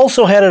 I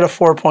also had it a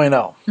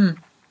 4.0.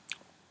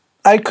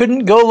 I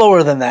couldn't go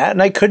lower than that,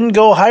 and I couldn't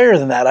go higher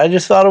than that. I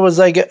just thought it was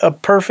like a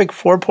perfect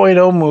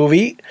 4.0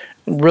 movie.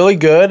 Really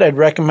good. I'd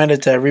recommend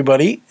it to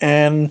everybody.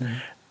 And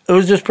it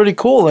was just pretty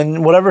cool.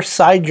 And whatever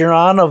side you're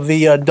on of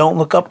the don't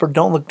look up or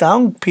don't look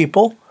down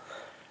people,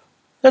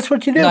 that's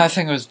what you do. No, I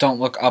think it was don't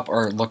look up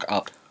or look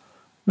up.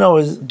 No,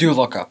 it was do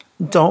look up.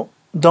 Don't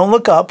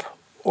look up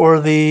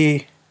or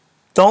the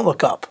don't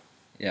look up.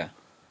 Yeah.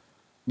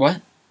 What?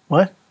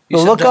 What? The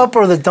look up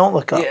or the don't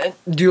look up? Yeah,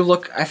 do you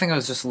look? I think it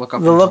was just look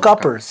up. The look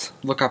uppers.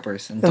 Look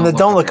uppers. And the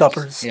don't look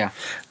uppers. Yeah.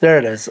 There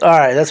it is. All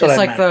right, that's what I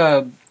meant. It's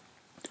like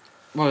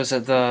what was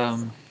it?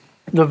 The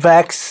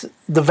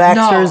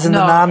vaxxers and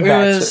the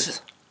non-vaxxers. It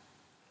was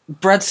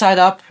bread side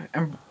up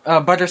and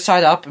butter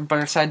side up and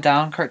butter side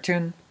down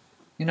cartoon.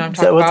 You know what I'm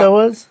talking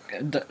about? Is that what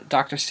that was?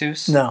 Dr.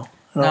 Seuss? No.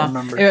 I don't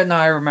remember. No,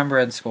 I remember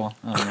it in school.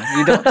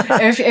 You don't.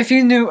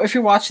 if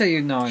you watched it,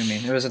 you'd know what I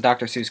mean. It was a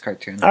Dr. Seuss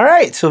cartoon. All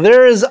right, so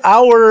there is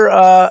our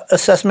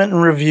assessment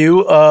and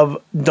review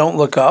of Don't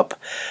Look Up.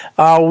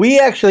 We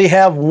actually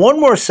have one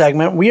more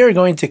segment. We are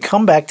going to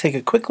come back, take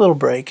a quick little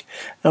break,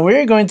 and we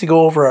are going to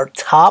go over our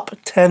top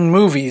 10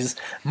 movies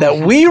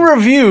that we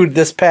reviewed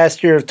this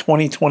past year of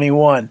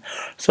 2021.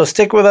 So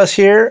stick with us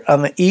here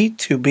on the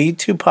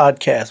E2B2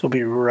 podcast. We'll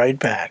be right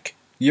back.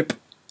 Yep.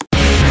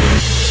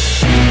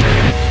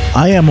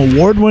 I am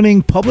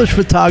award-winning published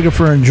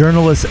photographer and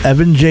journalist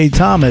Evan J.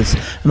 Thomas,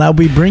 and I'll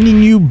be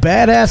bringing you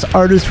badass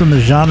artists from the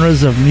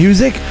genres of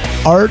music,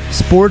 art,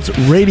 sports,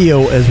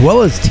 radio, as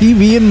well as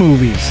TV and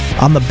movies.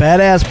 On the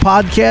Badass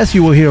Podcast,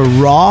 you will hear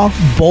raw,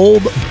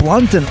 bold,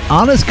 blunt, and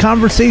honest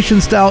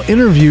conversation-style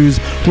interviews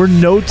where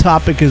no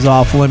topic is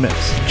off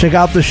limits. Check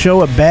out the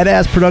show at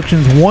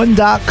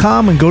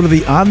badassproductions1.com and go to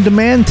the On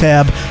Demand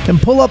tab and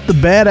pull up the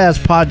Badass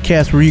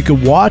Podcast where you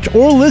can watch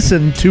or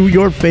listen to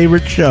your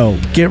favorite show.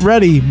 Get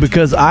ready,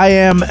 because I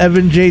am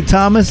Evan J.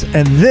 Thomas,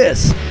 and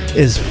this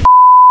is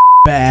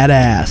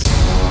badass.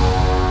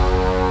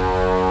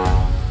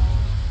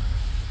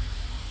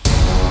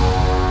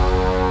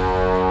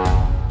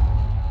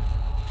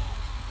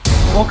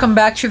 Welcome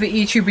back to the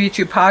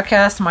E2B2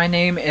 podcast. My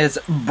name is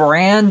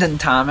Brandon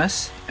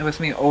Thomas, and with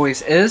me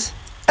always is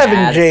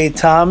Evan J.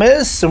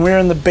 Thomas, and we're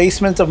in the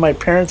basement of my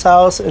parents'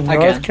 house in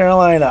North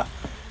Carolina.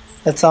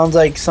 That sounds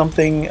like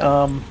something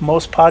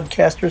most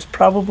podcasters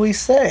probably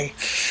say.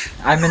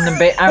 I'm in the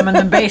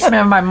basement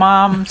of my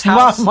mom's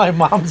house. My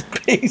mom's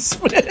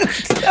basement.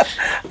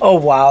 Oh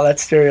wow,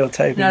 that's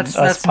stereotyping. That's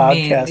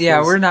podcasters. Mean.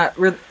 Yeah, we're not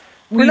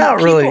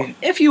really.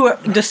 If you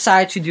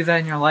decide to do that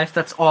in your life,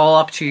 that's all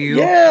up to you.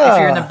 Yeah. If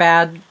you're in a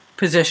bad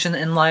position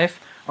in life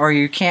or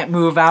you can't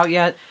move out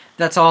yet,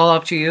 that's all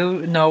up to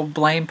you. No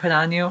blame put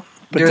on you.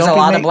 There's a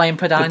lot of blame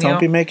put on you. Don't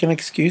be making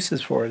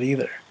excuses for it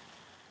either.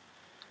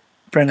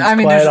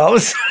 Brandon's quiet all of a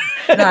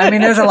sudden. No, I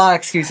mean, there's a lot of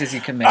excuses you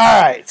can make.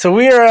 All right, so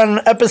we are on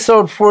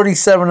episode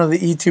 47 of the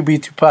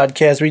E2B2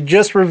 podcast. We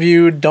just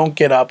reviewed Don't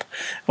Get Up,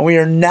 and we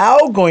are now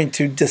going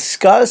to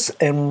discuss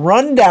and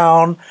run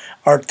down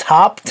our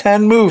top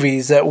 10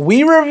 movies that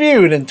we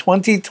reviewed in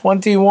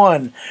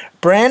 2021.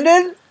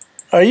 Brandon,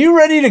 are you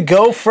ready to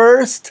go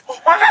first?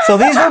 So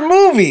these are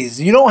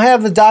movies. You don't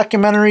have the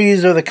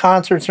documentaries or the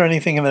concerts or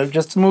anything in there,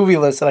 just the movie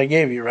list that I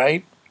gave you,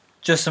 right?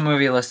 Just the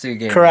movie list that you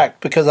gave.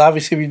 Correct, because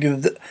obviously if you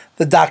do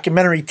the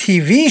documentary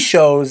TV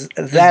shows,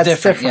 that's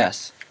different.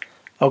 Yes.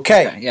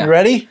 Okay, yeah. You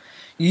ready?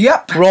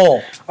 Yep.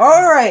 Roll.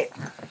 All right.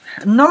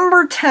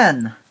 Number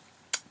 10,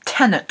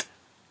 Tenet.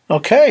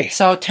 Okay.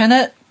 So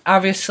Tenet,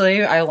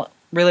 obviously, I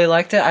really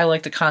liked it. I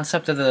like the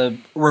concept of the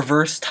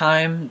reverse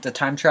time, the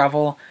time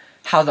travel,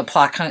 how the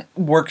plot kind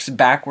of works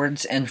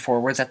backwards and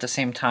forwards at the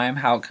same time,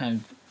 how it kind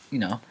of, you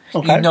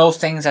know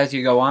things as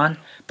you go on,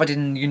 but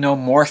then you know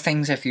more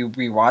things if you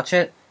rewatch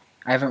it.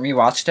 I haven't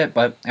rewatched it,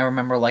 but I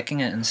remember liking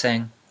it and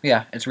saying,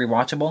 yeah, it's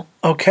rewatchable.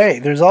 Okay,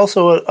 there's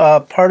also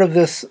a part of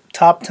this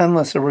top 10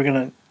 list that we're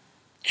going to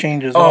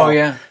change as well. Oh,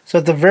 yeah. So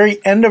at the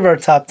very end of our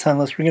top 10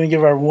 list, we're going to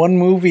give our one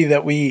movie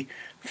that we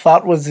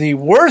thought was the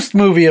worst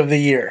movie of the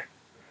year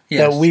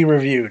that we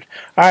reviewed.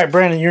 All right,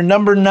 Brandon, you're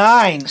number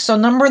 9. So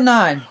number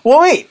 9.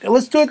 Well, wait,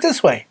 let's do it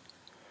this way.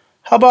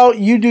 How about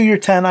you do your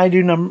 10, I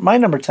do my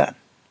number 10.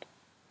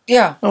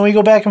 Yeah. And we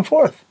go back and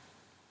forth.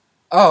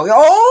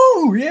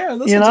 Oh, yeah,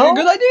 that's a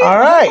good idea. All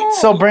right,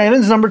 so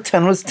Brandon's number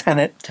 10 was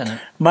Tenet.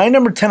 My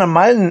number 10 on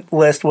my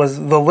list was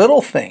The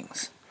Little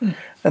Things.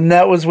 And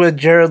that was with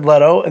Jared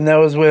Leto, and that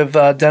was with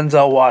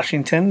Denzel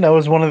Washington. That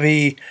was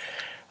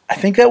I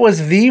think that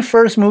was the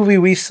first movie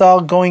we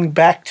saw going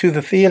back to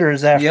the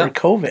theaters after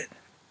COVID.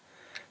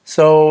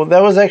 So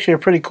that was actually a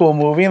pretty cool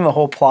movie, and the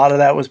whole plot of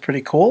that was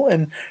pretty cool.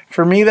 And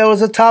for me, that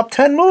was a top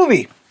 10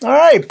 movie. All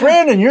right,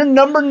 Brandon, you're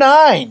number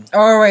 9.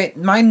 All right,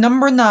 my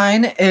number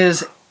 9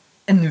 is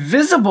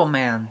Invisible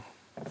Man.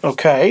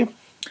 Okay.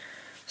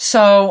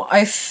 So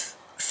I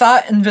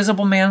thought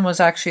Invisible Man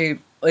was actually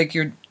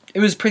it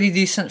was pretty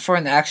decent for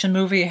an action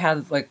movie. It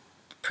had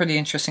pretty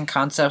interesting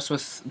concepts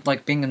with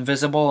being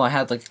invisible. I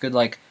had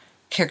good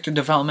character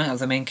development of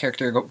the main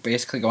character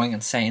basically going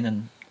insane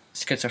and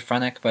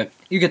schizophrenic, but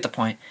you get the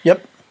point.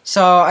 Yep.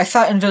 So I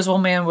thought Invisible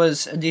Man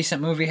was a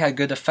decent movie, had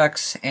good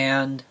effects,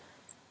 and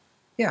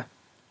yeah.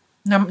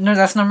 No,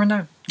 that's number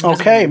 9.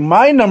 Okay,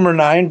 my number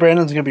 9,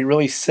 Brandon's going to be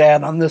really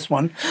sad on this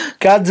one.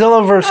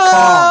 Godzilla vs.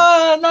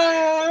 Kong.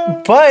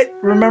 No. But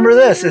remember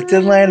this, it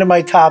did land in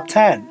my top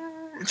 10.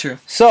 True.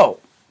 So,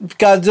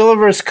 Godzilla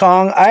vs.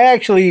 Kong, I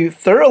actually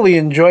thoroughly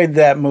enjoyed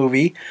that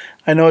movie.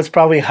 I know it's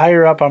probably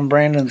higher up on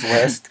Brandon's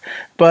list.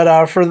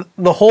 But for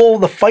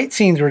the fight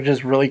scenes were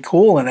just really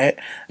cool in it.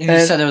 You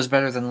said it was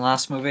better than the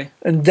last movie?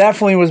 And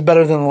definitely was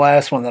better than the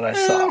last one that I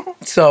saw.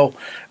 So,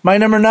 my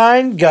number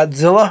 9,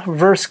 Godzilla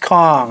vs.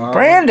 Kong.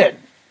 Brandon,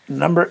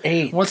 number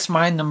 8. What's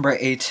my number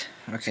 8?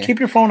 Okay. Keep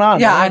your phone on.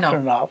 Yeah, I know.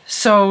 Turn it off.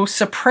 So,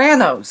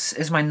 Sopranos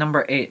is my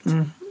number 8.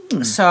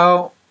 Mm-hmm.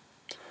 So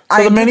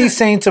the Many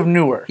Saints of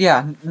Newark.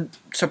 Yeah,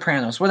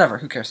 Sopranos, whatever,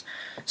 who cares?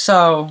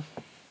 So,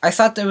 I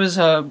thought there was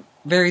a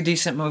very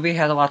decent movie,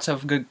 had lots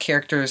of good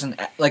characters and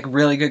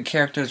really good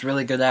characters,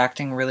 really good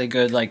acting, really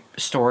good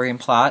story and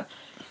plot.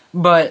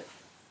 But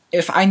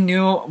if I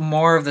knew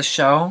more of the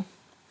show,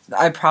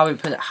 I'd probably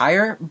put it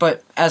higher.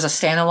 But as a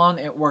standalone,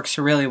 it works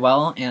really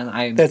well,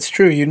 and That's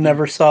true. You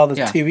never saw the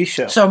TV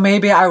show, so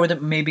maybe I would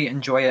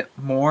enjoy it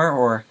more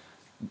or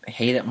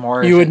hate it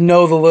more. You would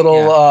know the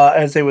little,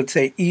 as they would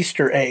say,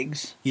 Easter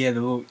eggs. Yeah,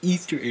 the little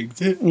Easter eggs.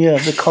 Yeah,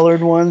 the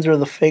colored ones or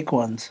the fake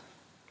ones.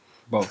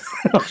 Both.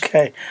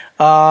 Okay.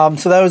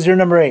 So that was your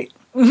number 8.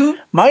 Mm-hmm.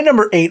 My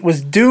number 8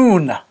 was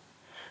Dune.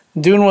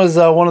 Dune was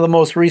one of the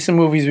most recent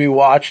movies we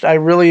watched. I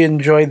really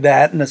enjoyed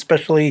that, and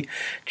especially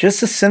just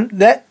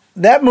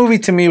that movie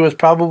to me was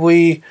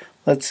probably,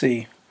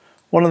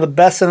 one of the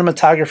best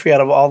cinematography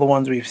out of all the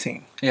ones we've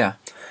seen. Yeah.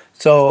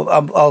 So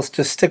I'll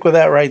just stick with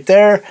that right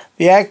there.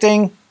 The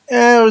acting,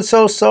 it was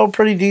so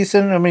pretty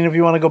decent. I mean, if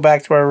you want to go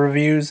back to our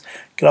reviews,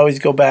 you can always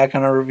go back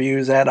on our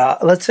reviews at,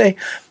 let's say,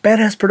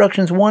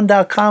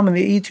 badassproductions1.com in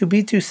the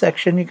E2B2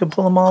 section. You can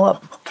pull them all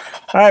up.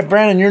 All right,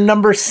 Brandon, you're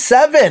number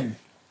 7.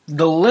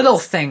 The Little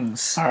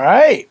Things. All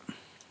right.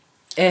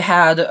 It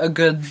had a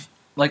good,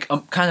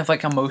 kind of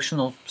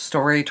emotional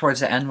story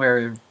towards the end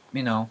where,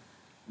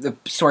 the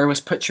story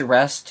was put to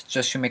rest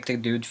just to make the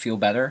dude feel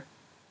better.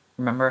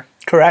 Remember?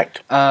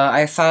 Correct.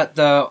 I thought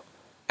the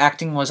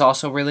acting was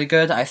also really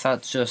good. I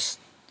thought just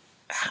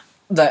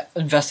the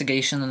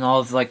investigation and all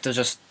of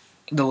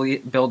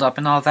the build up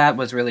and all that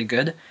was really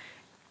good.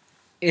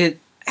 It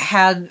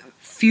had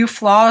few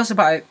flaws,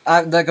 but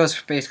that goes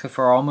basically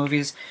for all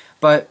movies.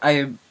 But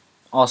I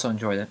also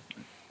enjoyed it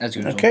as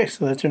usual. Okay,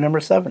 so that's your number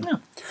 7. Yeah.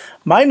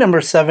 My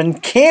number 7,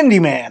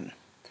 Candyman.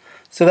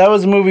 So that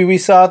was a movie we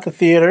saw at the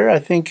theater. I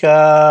think,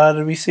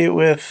 did we see it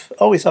with...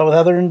 Oh, we saw it with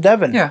Heather and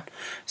Devin. Yeah.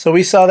 So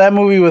we saw that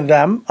movie with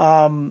them.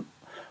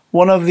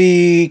 One of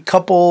the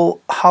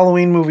couple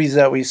Halloween movies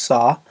that we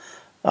saw,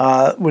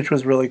 which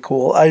was really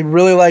cool. I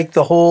really liked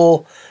the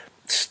whole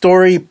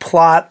story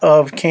plot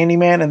of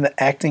Candyman, and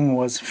the acting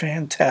was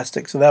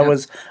fantastic. So that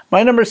was...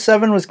 My number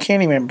 7 was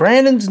Candyman.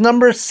 Brandon's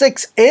number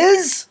 6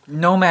 is...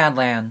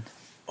 Nomadland.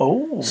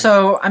 Oh.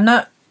 So I'm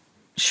not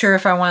sure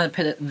if I want to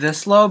put it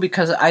this low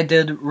because I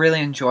did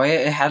really enjoy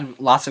it. It had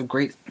lots of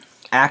great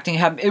acting.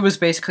 It was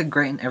basically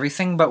great in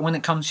everything, but when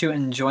it comes to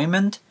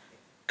enjoyment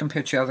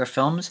compared to other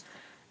films,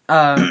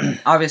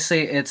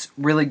 obviously it's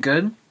really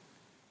good,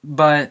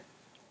 but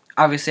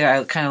obviously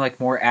I kind of like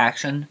more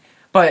action,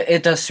 but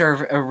it does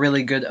serve a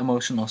really good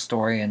emotional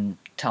story and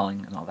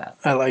telling and all that.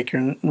 I like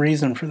your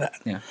reason for that.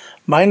 Yeah.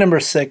 My number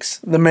 6,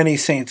 The Many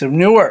Saints of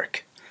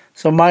Newark.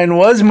 So mine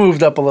was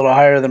moved up a little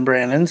higher than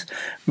Brandon's,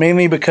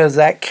 mainly because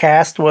that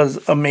cast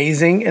was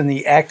amazing and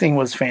the acting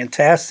was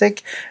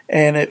fantastic,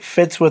 and it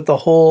fits with the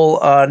whole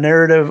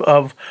narrative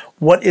of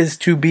what is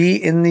to be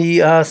in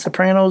the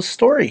Sopranos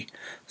story.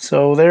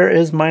 So there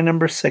is my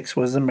number 6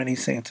 was The Many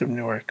Saints of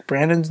Newark.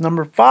 Brandon's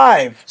number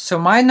 5. So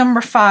my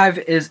number 5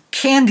 is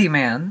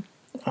Candyman.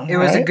 It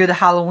was a good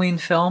Halloween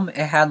film.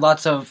 It had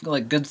lots of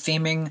like good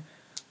theming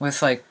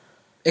with like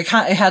it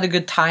had a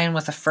good tie-in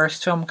with the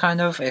first film,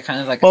 kind of. It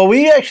kind of like. Well,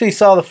 we actually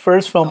saw the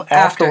first film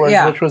afterwards,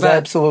 yeah, which was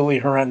absolutely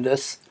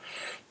horrendous.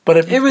 But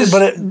it was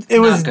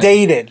good.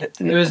 dated.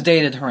 It was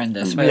dated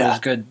horrendous, but it was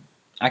good.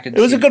 It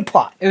was a good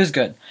plot. It was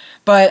good,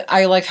 but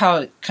I like how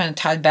it kind of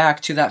tied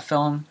back to that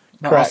film,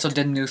 but Correct. also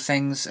did new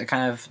things. It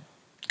kind of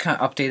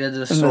updated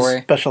the And story,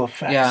 the special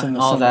effects, and the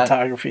all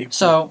cinematography. That.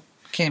 So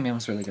Candyman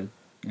was really good.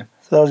 Yeah.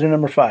 So that was your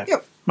number 5.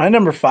 Yep. My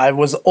number 5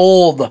 was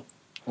Old.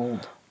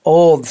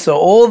 So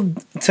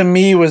Old to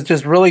me was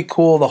just really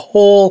cool. The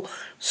whole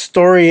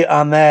story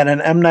on that,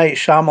 and M. Night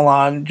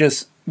Shyamalan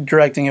just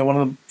directing it, one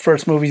of the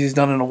first movies he's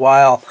done in a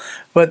while.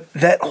 But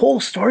that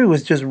whole story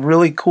was just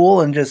really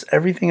cool, and just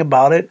everything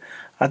about it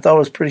I thought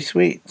was pretty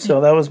sweet. So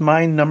that was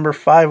my number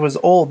 5 was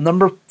Old.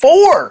 Number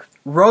 4,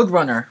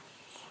 Roadrunner.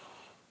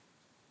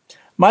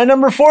 My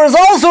number 4 is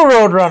also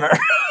Roadrunner.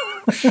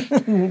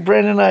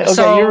 Brandon and I. Okay,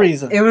 so your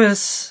reason.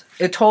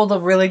 It told a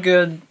really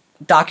good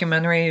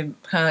documentary,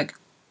 kind of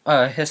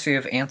like history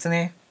of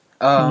Anthony.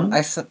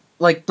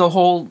 Like the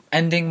whole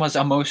ending was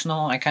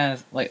emotional. I kind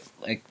of like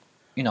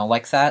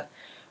that,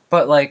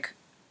 but like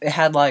it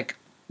had like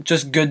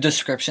just good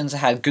descriptions. It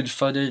had good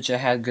footage. It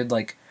had good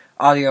like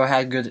audio. It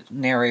had good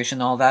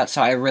narration. All that.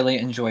 So I really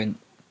enjoyed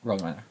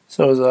Roadrunner.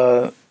 So it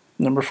was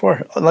number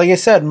 4. Like I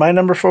said, my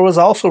number 4 was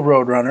also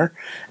Roadrunner,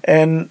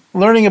 and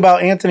learning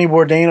about Anthony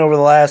Bourdain over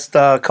the last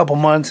couple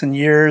months and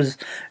years,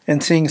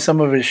 and seeing some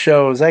of his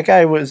shows, that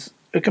guy was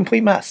a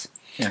complete mess.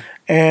 Yeah,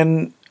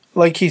 and.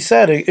 Like he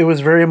said, it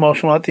was very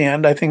emotional at the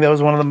end. I think that was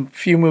one of the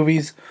few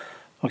movies,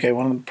 one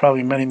of the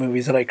probably many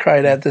movies that I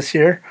cried at this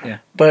year. Yeah.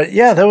 But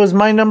yeah, that was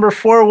my number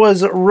 4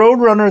 was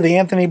Roadrunner, the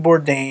Anthony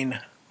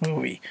Bourdain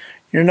movie.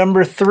 Your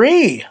number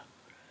 3?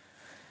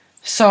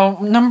 So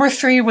number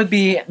 3 would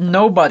be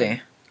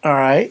Nobody. All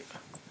right.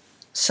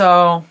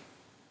 So,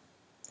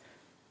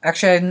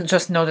 actually, I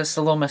just noticed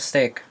a little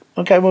mistake.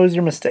 Okay, what was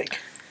your mistake?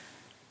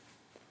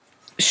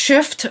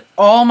 Shift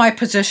all my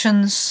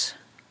positions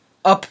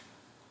up.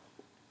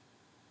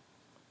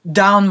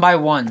 Down by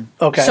 1.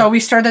 Okay. So we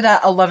started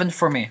at 11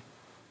 for me.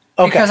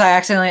 Okay. Because I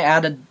accidentally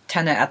added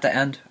Tenet at the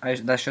end.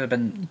 That should have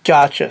been.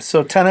 Gotcha.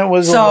 So Tenet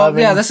was 11.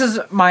 So yeah, this is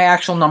my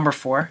actual number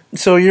 4.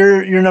 So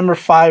your number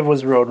 5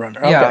 was Roadrunner.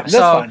 Okay, yeah, that's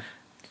fine.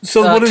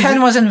 So what is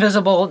 10 was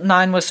Invisible,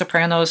 9 was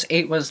Sopranos,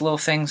 8 was Little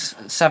Things,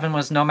 7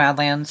 was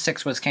Nomadland,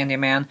 6 was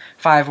Candyman,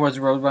 5 was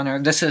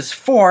Roadrunner. This is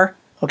 4.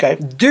 Okay.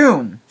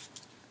 Dune.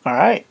 All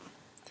right.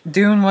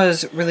 Dune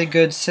was really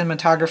good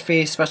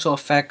cinematography, special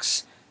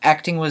effects.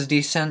 Acting was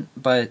decent,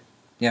 but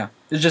yeah,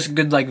 it was just a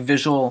good like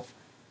visual,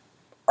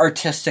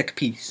 artistic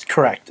piece.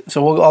 Correct.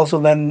 So we'll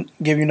also then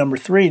give you number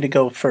 3 to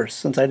go first,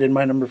 since I did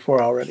my number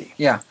 4 already.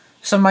 Yeah.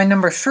 So my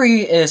number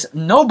 3 is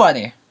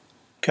Nobody.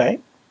 Okay.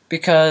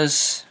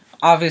 Because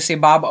obviously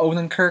Bob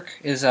Odenkirk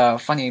is a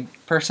funny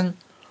person.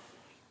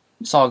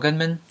 Saul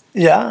Goodman.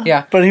 Yeah.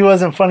 Yeah. But he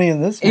wasn't funny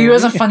in this movie. He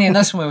wasn't funny in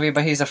this movie,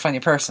 but he's a funny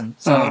person.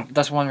 So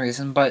that's one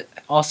reason. But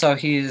also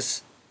he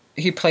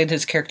played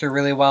his character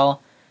really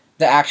well.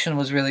 The action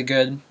was really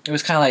good. It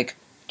was kind of like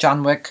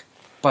John Wick,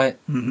 but,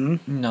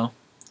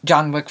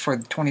 John Wick for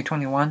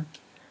 2021.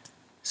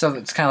 So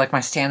it's kind of like my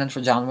stand-in for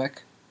John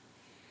Wick.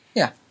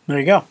 Yeah. There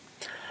you go.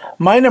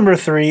 My number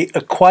 3, A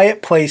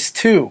Quiet Place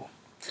 2.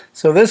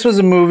 So this was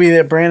a movie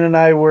that Brandon and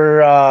I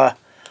were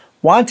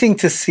wanting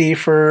to see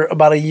for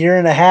about a year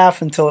and a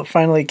half until it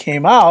finally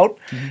came out,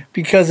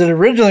 because it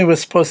originally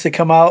was supposed to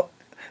come out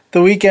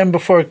the weekend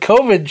before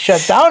COVID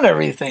shut down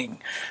everything.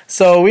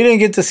 So we didn't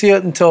get to see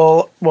it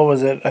until, what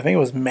was it? I think it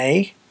was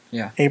May?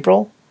 Yeah.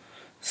 April?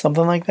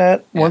 Something like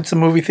that. Yeah. Once the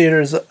movie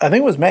theaters, I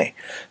think it was May.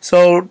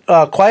 So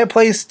Quiet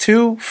Place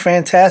 2,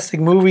 fantastic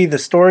movie. The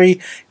story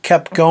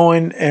kept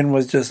going and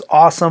was just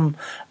awesome.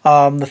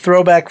 The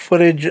throwback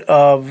footage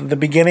of the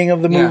beginning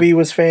of the movie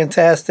was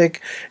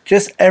fantastic.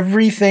 Just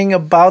everything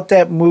about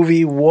that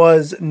movie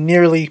was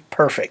nearly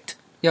perfect.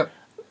 Yep.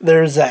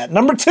 There's that.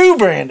 Number 2,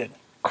 Brandon.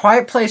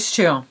 Quiet Place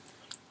 2.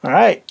 All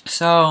right.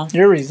 So,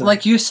 your reason.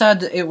 Like you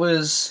said,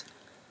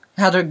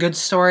 had a good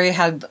story.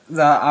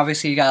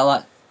 Obviously you got a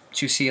lot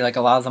to see, like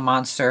a lot of the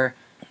monster.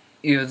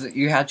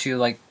 You had to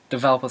like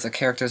develop with the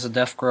characters, the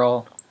deaf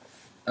girl,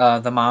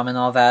 the mom, and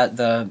all that.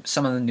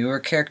 Some of the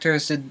newer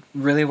characters did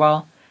really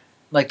well.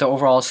 Like the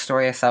overall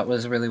story, I thought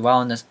was really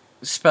well, and the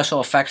special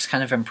effects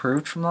kind of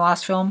improved from the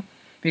last film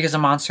because the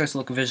monsters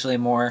look visually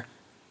more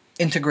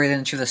integrated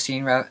into the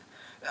scene.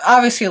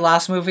 Obviously,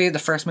 the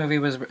first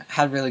movie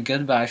had really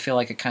good, but I feel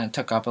like it kind of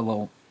took up a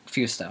little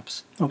few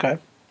steps. Okay.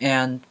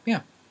 And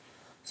yeah.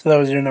 So that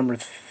was your number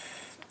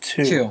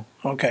 2. 2.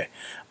 Okay.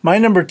 My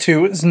number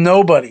 2 is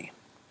Nobody.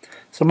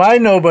 So my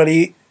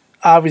Nobody,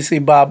 obviously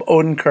Bob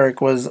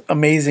Odenkirk was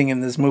amazing in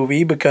this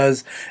movie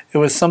because it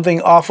was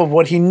something off of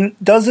what he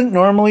doesn't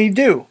normally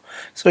do.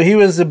 So he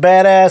was a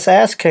badass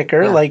ass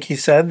kicker, like he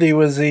said. He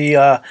was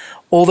the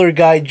older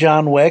guy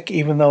John Wick,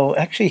 even though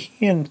actually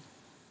he and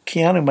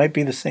Keanu might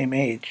be the same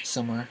age.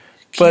 Somewhere.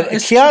 But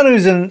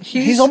Keanu's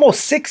he's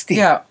almost 60.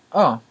 Yeah.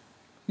 Oh.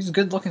 He's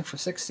good looking for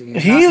 60.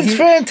 He's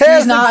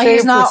fantastic.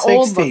 He's not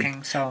old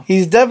looking. So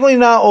he's definitely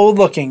not old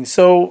looking.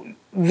 So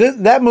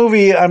that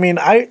movie, I mean,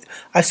 I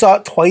saw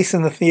it twice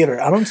in the theater.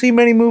 I don't see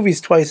many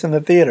movies twice in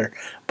the theater,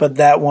 but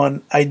that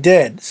one I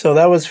did. So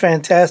that was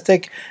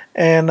fantastic.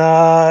 And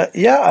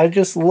I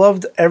just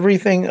loved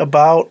everything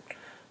about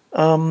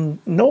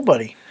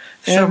Nobody.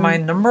 So my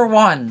number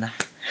 1.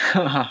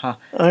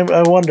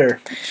 I wonder.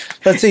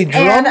 Let's see.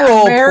 Drum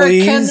roll,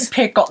 American please.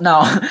 Pickle.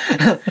 No.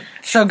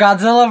 So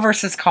Godzilla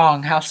versus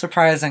Kong. How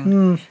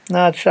surprising.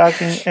 Not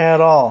shocking at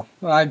all.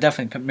 Well, I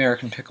definitely put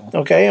American Pickle.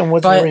 Okay, and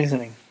what's the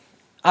reasoning?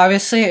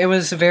 Obviously, it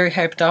was very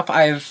hyped up.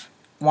 I've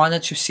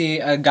wanted to see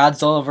a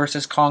Godzilla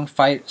versus Kong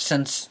fight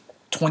since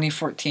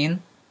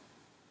 2014.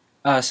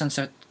 Since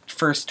the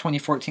first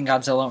 2014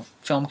 Godzilla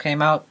film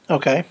came out.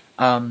 Okay.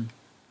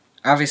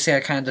 Obviously, I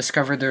kind of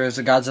discovered there was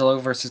a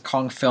Godzilla vs.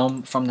 Kong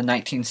film from the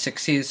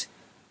 1960s,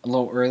 a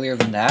little earlier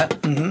than that.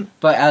 Mm-hmm.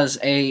 But as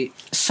a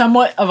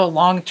somewhat of a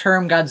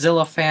long-term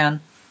Godzilla fan,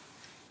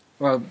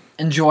 or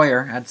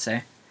enjoyer, I'd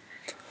say,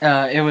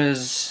 it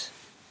was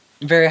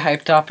very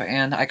hyped up,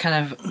 and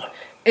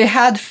it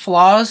had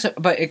flaws,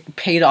 but it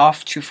paid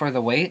off for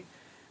the wait.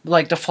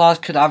 Like, the flaws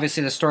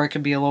the story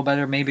could be a little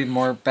better, maybe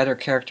better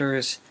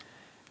characters,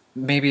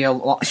 maybe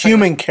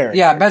human characters.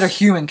 Yeah, better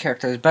human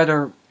characters,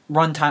 better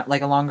runtime,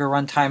 like a longer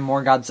runtime,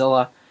 more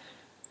Godzilla,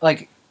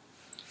 like,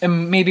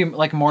 and maybe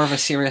like more of a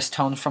serious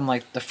tone from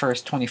like the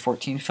first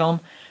 2014 film.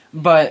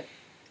 But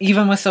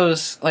even with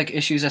those like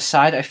issues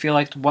aside, I feel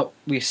like what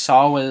we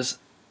saw was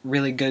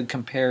really good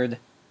compared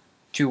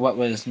to what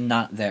was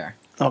not there.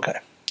 Okay.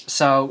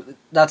 So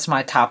that's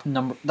my top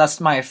number.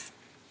 That's my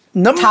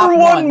number top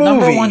one movie.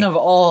 Number one of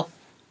all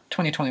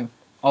 2020.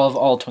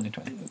 All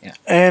 2020. Yeah.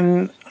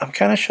 And I'm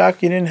kind of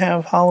shocked you didn't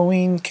have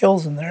Halloween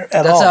Kills in there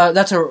at all.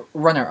 That's a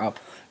runner-up.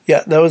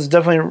 Yeah, that was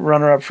definitely a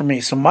runner-up for me.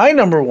 So my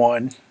number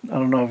 1, I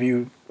don't know if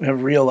you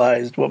have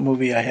realized what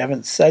movie I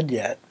haven't said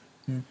yet.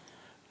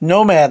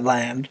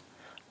 Nomadland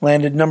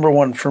landed number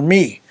 1 for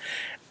me.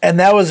 And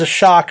that was a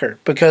shocker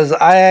because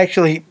I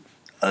actually,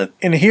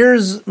 and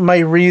here's my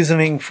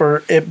reasoning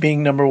for it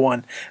being number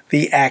 1,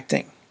 the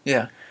acting.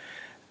 Yeah.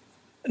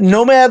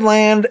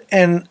 Nomadland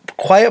and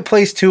Quiet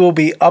Place 2 will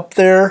be up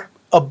there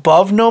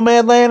above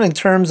Nomadland in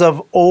terms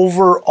of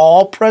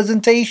overall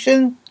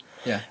presentation.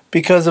 Yeah.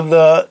 Because of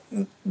the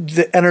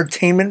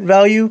entertainment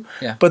value.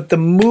 Yeah. But the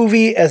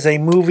movie as a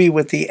movie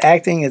with the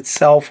acting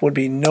itself would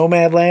be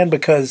Nomadland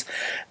because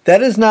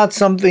that is not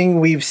something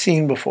we've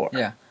seen before.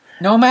 Yeah.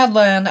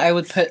 Nomadland I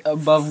would put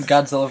above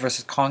Godzilla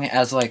vs. Kong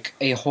as like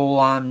a whole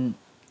on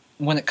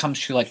when it comes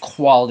to like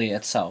quality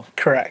itself.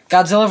 Correct.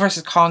 Godzilla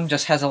vs. Kong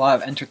just has a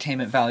lot of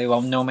entertainment value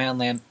while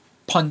Nomadland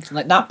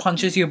not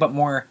punches you but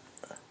more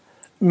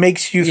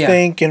makes you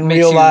think and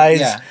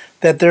realize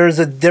that there's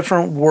a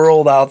different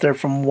world out there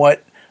from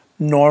what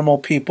normal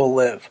people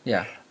live.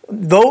 Yeah.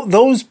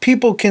 Those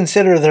people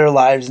consider their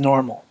lives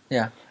normal.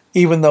 Yeah.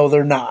 Even though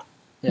they're not.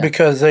 Yeah.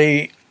 Because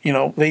they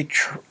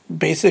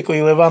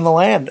basically live on the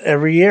land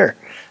every year,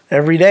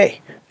 every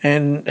day,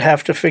 and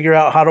have to figure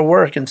out how to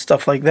work and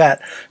stuff like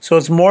that. So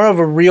it's more of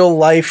a real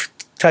life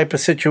type of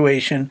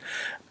situation.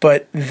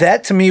 But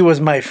that to me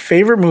was my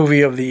favorite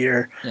movie of the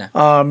year. Yeah.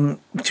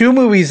 2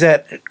 movies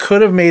that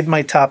could have made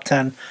my top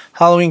 10,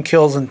 Halloween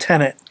Kills and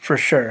Tenet for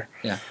sure.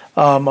 Yeah.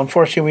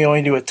 Unfortunately, we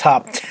only do a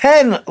top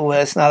 10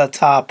 list, not a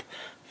top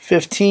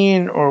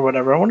 15 or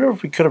whatever. I wonder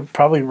if we could have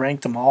probably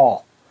ranked them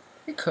all.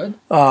 We could.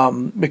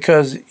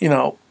 Because,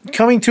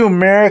 Coming to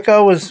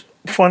America was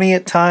funny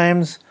at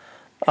times.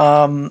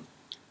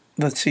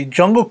 Let's see,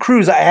 Jungle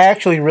Cruise I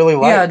actually really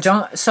liked.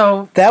 Yeah,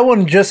 so that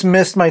one just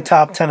missed my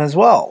top 10 as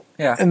well.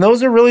 Yeah. And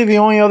those are really the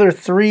only other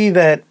 3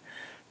 that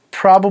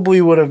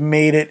probably would have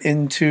made it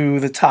into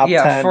the top 10.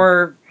 Yeah,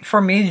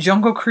 for me,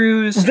 Jungle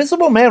Cruise...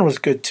 Invisible Man was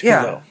good too,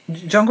 though.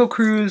 Jungle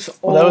Cruise,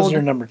 old... Well, that was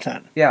your number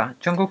 10. Yeah,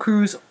 Jungle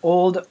Cruise,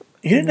 old...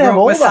 You didn't have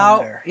old on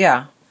there.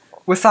 Yeah.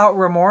 Without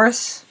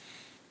Remorse,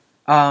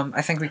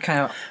 I think we kind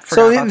of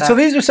forgot about that. So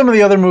these are some of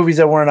the other movies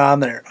that weren't on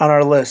there, on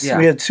our list. Yeah.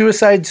 We had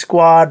Suicide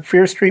Squad,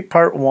 Fear Street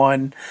Part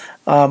 1.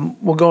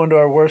 We'll go into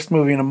our worst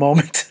movie in a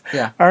moment.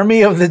 Yeah.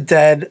 Army of the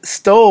Dead,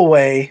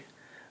 Stowaway,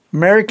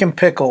 American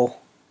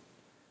Pickle,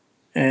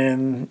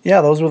 and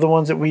those were the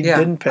ones that we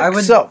didn't pick.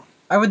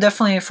 I would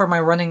definitely, for my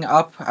running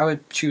up, I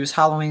would choose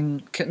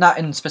Halloween, not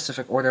in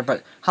specific order,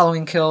 but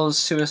Halloween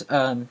Kills,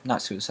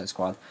 not Suicide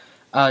Squad,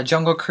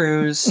 Jungle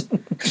Cruise,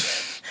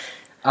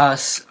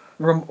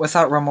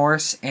 Without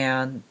Remorse,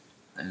 and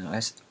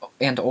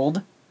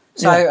Old.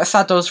 So yeah. I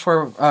thought those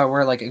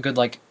were like a good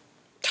like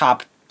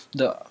top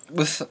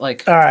with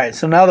like. All right,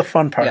 so now the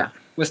fun part. Yeah,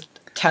 with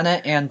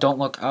Tenet and Don't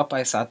Look Up,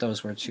 I thought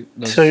those were two.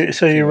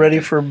 So you ready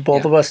for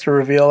both of us to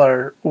reveal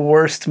our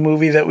worst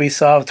movie that we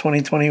saw of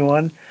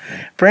 2021?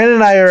 Brandon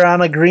and I are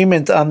on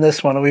agreement on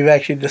this one. We've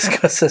actually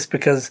discussed this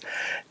because,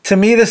 to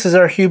me, this is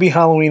our Hubie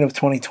Halloween of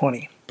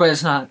 2020. But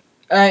it's not.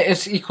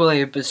 It's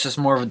equally. It's just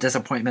more of a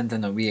disappointment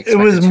than we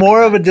expected. It was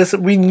more of a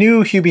we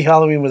knew Hubie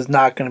Halloween was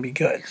not going to be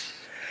good.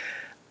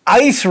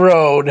 Ice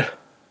Road.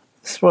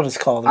 That's what it's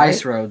called. Right?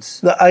 Ice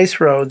Roads. The Ice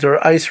Roads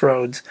or Ice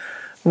Roads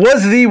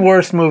was the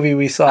worst movie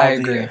we saw. I of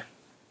the agree. year.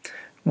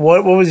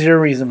 What was your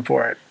reason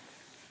for it?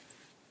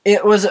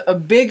 It was a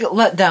big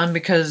letdown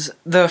because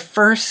the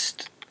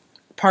first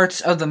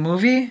parts of the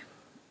movie,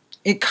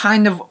 it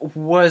kind of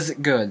was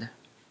good.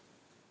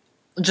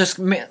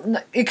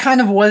 It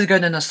kind of was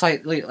good in a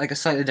slightly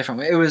different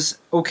way. It was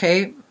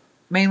okay,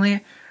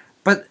 mainly,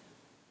 but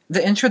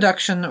the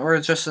introduction or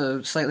just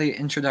a slightly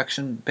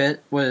introduction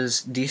bit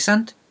was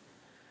decent,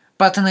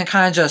 but then it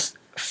kind of just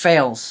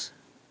fails.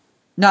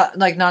 Not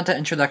the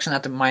introduction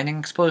at the mining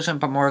explosion,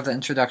 but more of the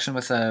introduction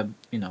with the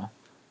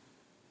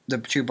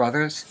two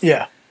brothers.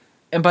 Yeah.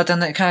 But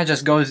then it kind of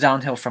just goes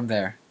downhill from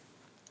there.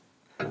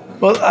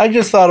 Well, I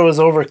just thought it was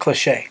over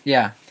cliche.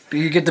 Yeah.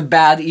 You get the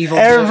bad, evil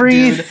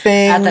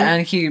everything dude. At the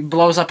end, he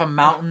blows up a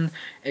mountain.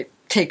 It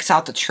takes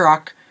out the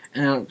truck,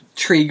 and a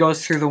tree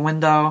goes through the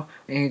window.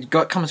 And he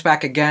comes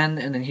back again,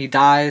 and then he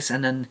dies.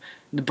 And then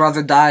the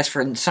brother dies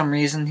for some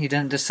reason. He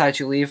didn't decide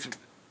to leave.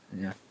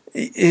 Yeah.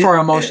 For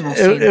an emotional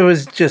scene. It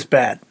was just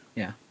bad.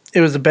 Yeah. It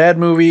was a bad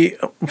movie.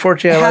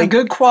 Unfortunately, it had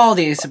good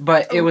qualities,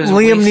 but it was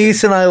Liam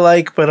wasted. Neeson I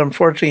like, but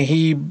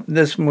unfortunately,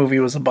 this movie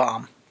was a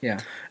bomb. Yeah.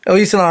 At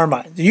least in our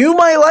minds. You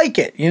might like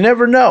it. You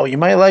never know. You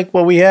might like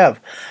what we have.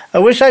 I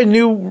wish I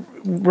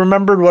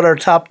remembered what our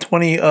top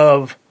 20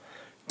 of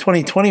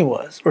 2020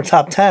 was, or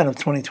top 10 of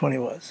 2020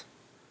 was.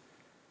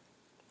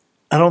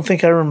 I don't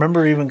think I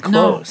remember even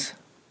close.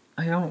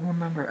 No, I don't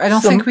remember. I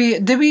don't think we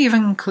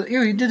even include. Yeah,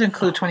 we did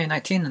include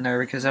 2019 in there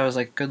because that was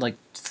like good,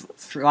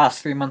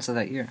 last 3 months of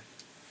that year.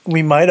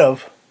 We might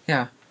have.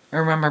 Yeah, I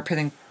remember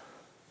putting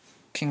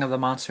King of the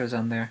Monsters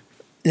on there.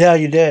 Yeah,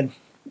 you did.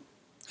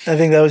 I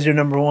think that was your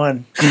number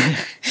one.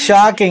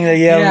 Shocking that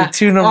you have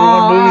two number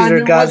one movies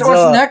or Godzilla.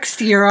 What's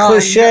next year?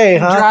 Cliche,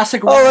 huh?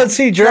 Jurassic World. Oh, let's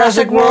see.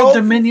 Jurassic World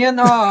Dominion.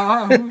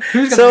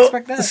 Who's going to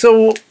expect that?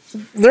 So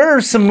there are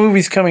some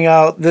movies coming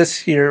out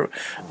this year.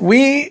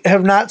 We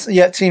have not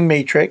yet seen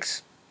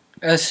Matrix.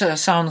 It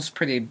sounds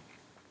pretty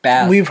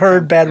bad. We've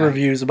heard bad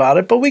reviews about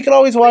it, but we could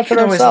always watch it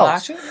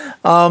ourselves.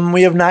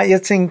 We have not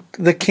yet seen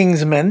The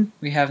Kingsman.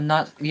 We have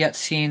not yet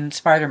seen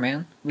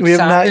Spider-Man.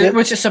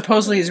 Which is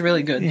supposedly is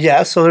really good.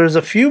 Yeah, so there's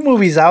a few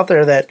movies out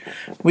there that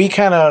we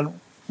kind of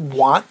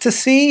want to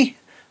see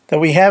that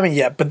we haven't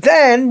yet. But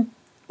then,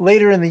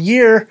 later in the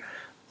year,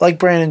 like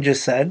Brandon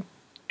just said,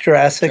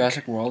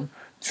 Jurassic World.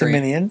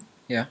 Dominion.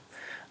 Yeah.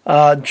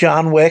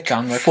 John Wick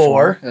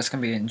 4. That's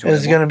going to be enjoyable.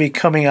 Is going to be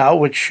coming out,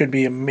 which should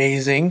be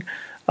amazing.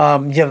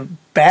 You have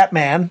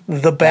Batman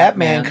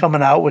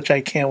coming out, which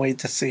I can't wait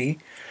to see.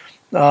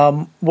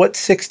 What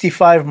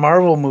 65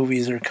 Marvel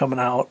movies are coming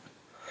out?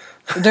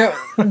 There.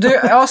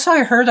 Also,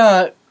 I heard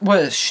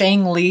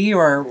Shang-Li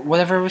or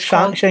whatever it was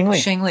called.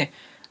 Shang-Li.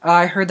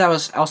 I heard that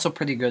was also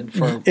pretty good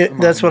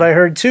that's what I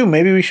heard too.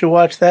 Maybe we should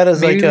watch that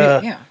as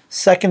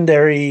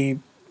secondary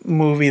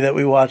movie that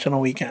we watch on a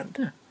weekend.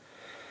 Yeah.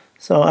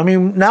 So I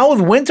mean, now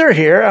with winter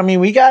here, I mean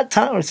we got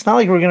time. It's not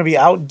like we're going to be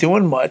out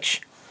doing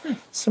much.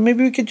 So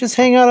maybe we could just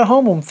hang out at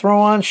home and throw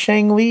on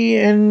Shang-Li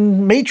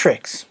and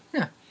Matrix.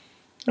 Yeah.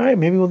 All right,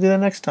 maybe we'll do that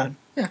next time.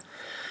 Yeah.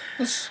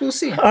 We'll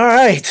see. All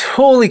right.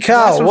 Holy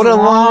cow. What a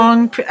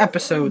long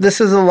episode. This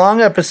is a long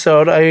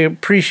episode. I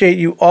appreciate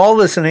you all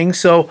listening.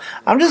 So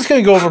I'm just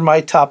going to go over my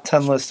top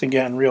 10 list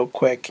again real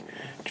quick,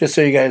 just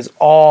so you guys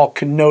all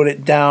can note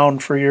it down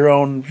for your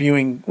own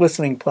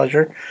listening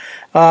pleasure.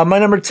 My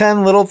number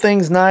 10, Little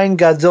Things. 9,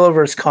 Godzilla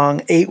vs.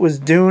 Kong. 8 was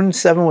Dune.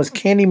 7 was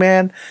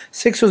Candyman.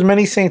 6 was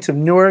Many Saints of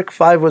Newark.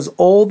 5 was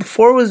Old.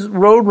 4 was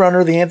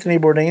Roadrunner, the Anthony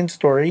Bourdain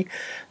story.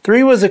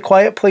 3 was A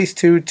Quiet Place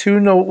 2. 2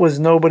 was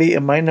Nobody.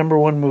 And my number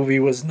 1 movie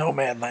was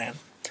Nomadland.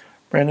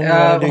 Brandon, you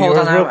want to do hold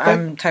yours on, real quick?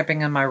 I'm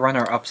typing in my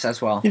runner-ups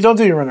as well. You don't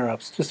do your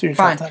runner-ups. Just do your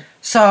top 10. Fine.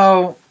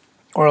 So,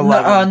 or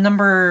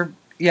 11.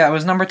 It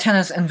was number 10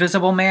 is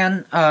Invisible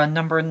Man,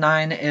 number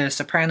 9 is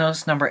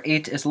Sopranos, number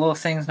 8 is Little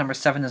Things, number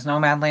 7 is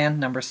Nomadland,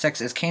 number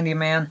 6 is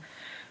Candyman,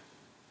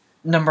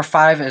 number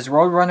 5 is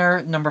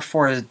Roadrunner, number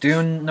 4 is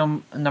Dune,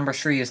 number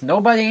 3 is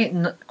Nobody,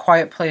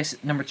 Quiet Place,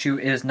 number 2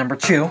 is number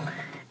 2,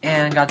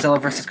 and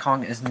Godzilla vs.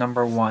 Kong is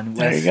number 1,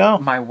 there you go.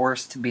 My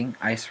worst being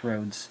Ice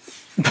Roads.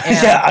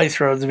 Yeah, Ice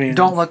Roads.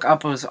 Don't Look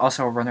Up was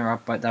also a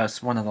runner-up, but that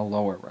was one of the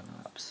lower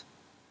runner-ups.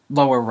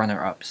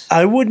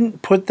 I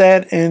wouldn't put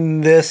that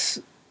in this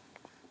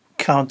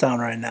countdown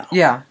right now.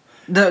 Yeah.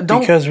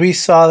 Because we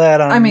saw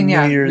that on New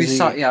Year's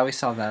Eve. We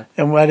saw that.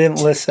 And I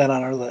didn't list that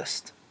on our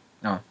list.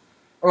 No.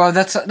 Well,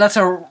 that's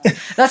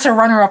a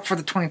runner-up for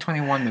the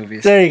 2021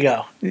 movies. There you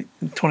go.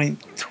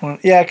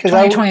 2020. Yeah, because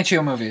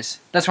 2022 movies.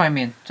 That's what I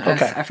mean.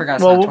 Okay. I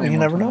forgot. Well, you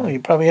never know. You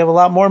probably have a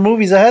lot more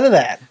movies ahead of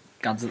that.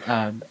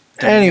 Godzilla,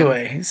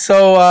 Anyway,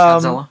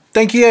 so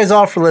thank you guys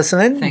all for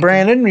listening. Thank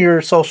Brandon,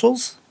 your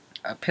socials?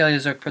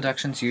 Paleozoic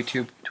Productions,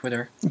 YouTube,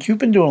 Twitter. You've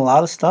been doing a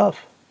lot of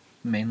stuff.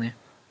 Mainly.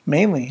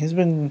 He's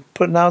been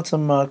putting out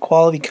some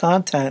quality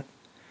content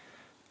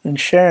and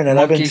sharing it.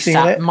 I've been seeing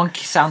it.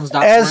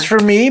 Monkeysounds.org. As for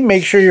me,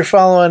 make sure you're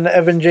following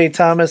Evan J.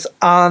 Thomas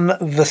on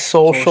the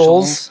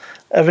socials.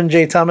 Evan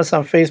J. Thomas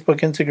on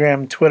Facebook,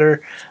 Instagram,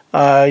 Twitter,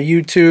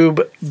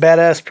 YouTube,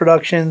 Badass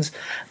Productions.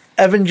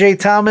 Evan J.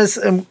 Thomas,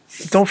 and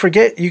don't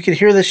forget, you can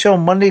hear the show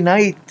Monday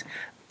night,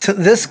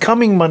 this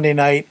coming Monday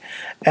night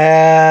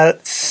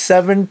at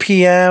 7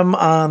 p.m.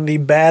 on the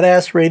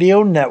Badass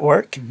Radio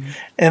Network. Mm-hmm.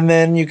 And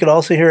then you could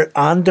also hear it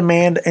on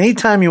demand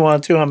anytime you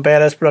want to on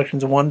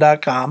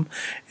badassproductions1.com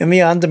in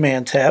the on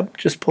demand tab.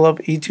 Just pull up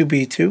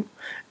E2B2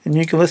 and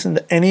you can listen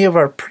to any of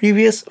our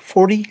previous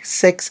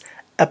 46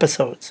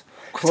 episodes.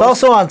 Cool. It's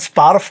also on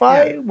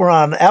Spotify. Yeah. We're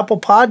on Apple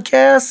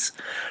Podcasts.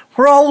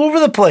 We're all over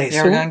the place.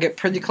 Yeah, we're going to get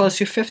pretty close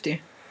to 50.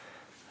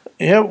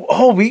 Yeah.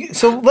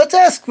 So let's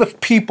ask the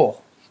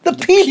people. The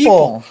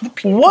people.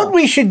 What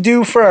we should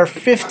do for our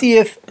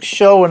 50th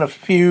show in a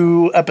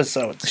few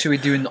episodes. Should we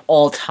do an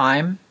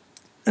all-time?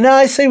 No,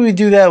 I say we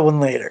do that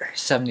one later.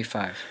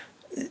 75.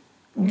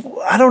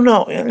 I don't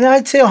know.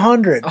 I'd say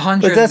 100.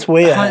 100. But that's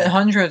way ahead.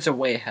 100 is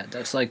way ahead.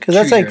 That's like 2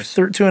 years. That's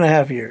like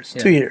 2.5 years.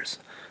 Yeah. 2 years.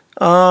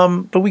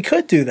 But we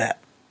could do that.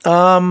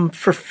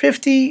 For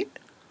 50...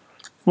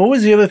 What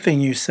was the other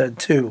thing you said,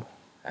 too?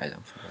 I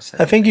don't think I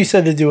said I think you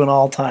said to do an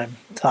all-time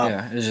top.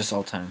 Yeah, it was just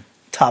all-time.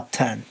 Top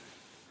 10.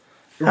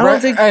 I don't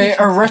think a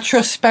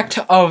retrospect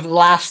of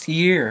last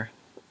year.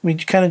 We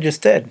kind of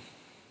just did.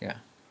 Yeah.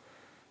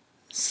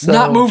 So,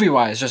 not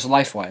movie-wise, just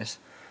life-wise.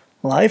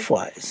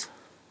 Life-wise.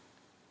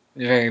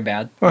 Very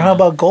bad. Or how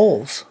about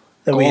goals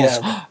that we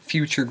have?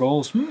 Future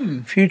goals.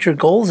 Future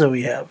goals that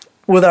we have.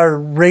 With our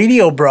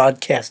radio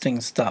broadcasting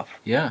stuff.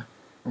 Yeah.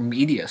 Or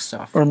media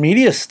stuff.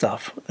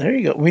 There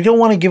you go. We don't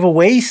want to give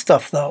away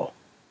stuff, though.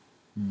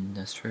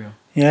 That's true.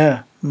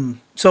 Yeah.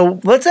 So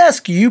let's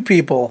ask you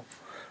people,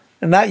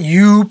 and not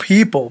you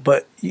people,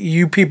 but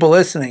you people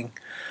listening.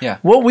 Yeah.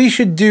 What we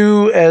should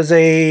do as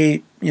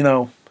a,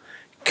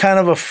 kind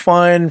of a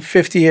fun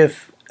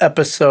 50th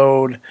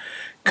episode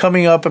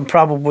coming up in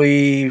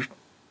probably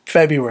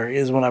February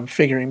is what I'm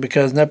figuring,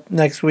 because the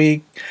next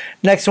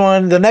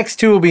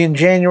two will be in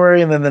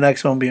January, and then the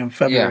next one will be in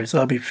February, so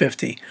that'll be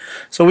 50.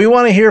 So we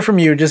want to hear from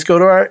you. Just go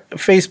to our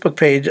Facebook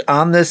page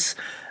on this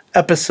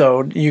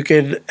episode. You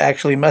could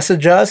actually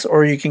message us,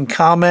 or you can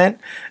comment,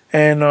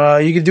 and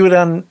you could do it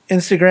on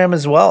Instagram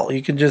as well.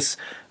 You can just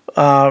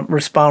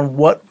respond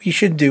what we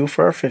should do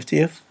for our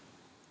 50th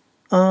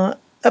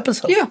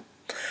episode. Yeah.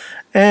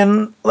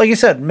 And like I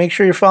said, make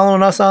sure you're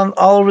following us on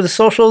all over the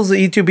socials.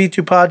 The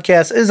E2B2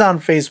 podcast is on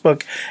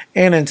Facebook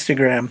and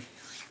Instagram.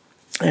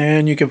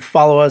 And you can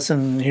follow us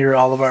and hear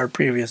all of our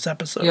previous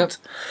episodes. Yep.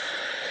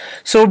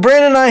 So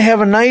Brandon and I have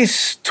a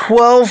nice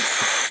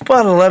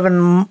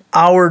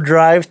 11-hour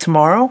drive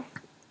tomorrow.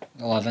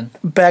 11.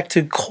 Back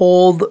to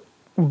cold,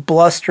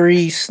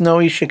 blustery,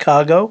 snowy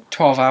Chicago.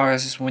 12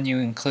 hours is when you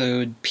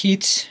include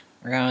Pete's.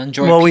 We're going to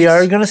enjoy Pete's. We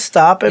are going to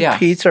stop at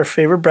Pete's, our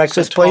favorite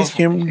breakfast place.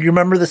 You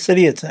remember the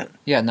city it's in?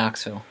 Yeah,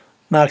 Knoxville.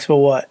 Knoxville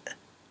what?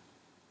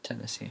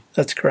 Tennessee.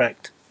 That's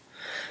correct.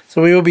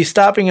 So we will be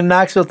stopping in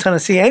Knoxville,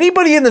 Tennessee.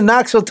 Anybody in the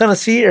Knoxville,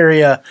 Tennessee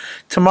area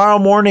tomorrow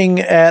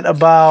morning at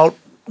about,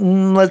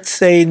 let's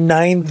say,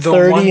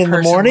 9:30 in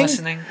the morning.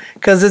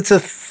 Because it's a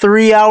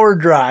 3-hour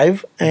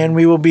drive, and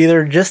we will be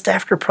there just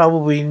after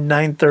probably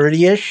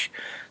 9:30-ish,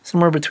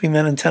 somewhere between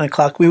then and 10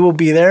 o'clock. We will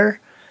be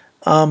there.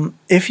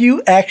 If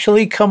you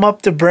actually come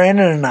up to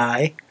Brandon and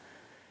I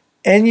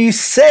and you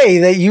say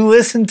that you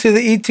listen to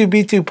the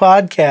E2B2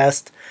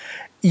 podcast,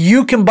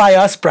 you can buy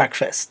us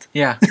breakfast.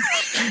 Yeah.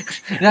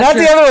 Not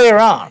the other way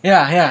around.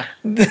 Yeah.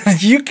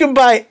 You can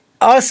buy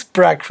us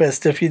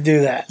breakfast if you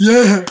do that.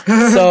 Yeah.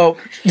 So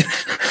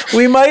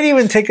we might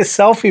even take a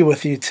selfie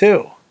with you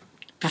too.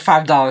 For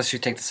 $5 you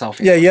take the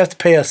selfie. Yeah, you have to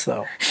pay us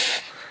though.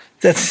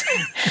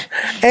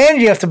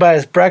 And you have to buy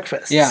us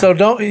breakfast. Yeah. So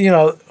don't,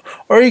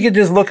 or you could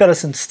just look at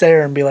us and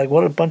stare and be like,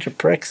 what a bunch of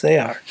pricks they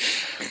are.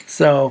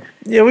 So,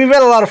 we've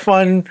had a lot of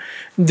fun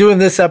doing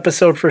this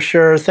episode for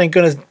sure. Thank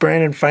goodness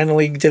Brandon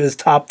finally did his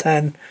top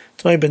 10.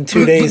 It's only been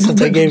 2 days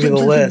since I gave you the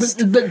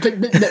list.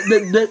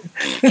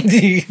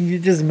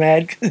 You're just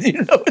mad because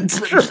you know it's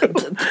true.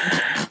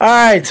 All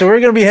right, so we're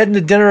going to be heading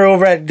to dinner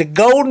over at the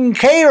Golden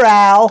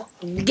K-Row.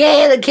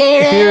 Yeah, the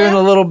K-Row. Here in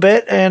a little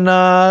bit. And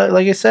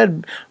like I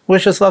said,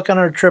 wish us luck on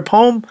our trip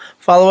home.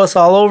 Follow us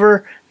all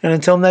over. And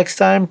until next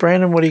time,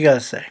 Brandon, what do you got to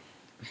say?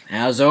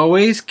 As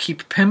always,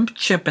 keep pimp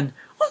chipping.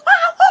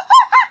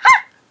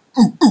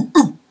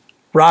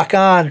 Rock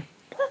on.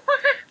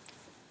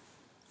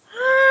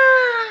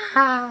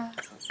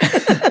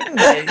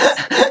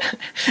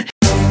 Nice.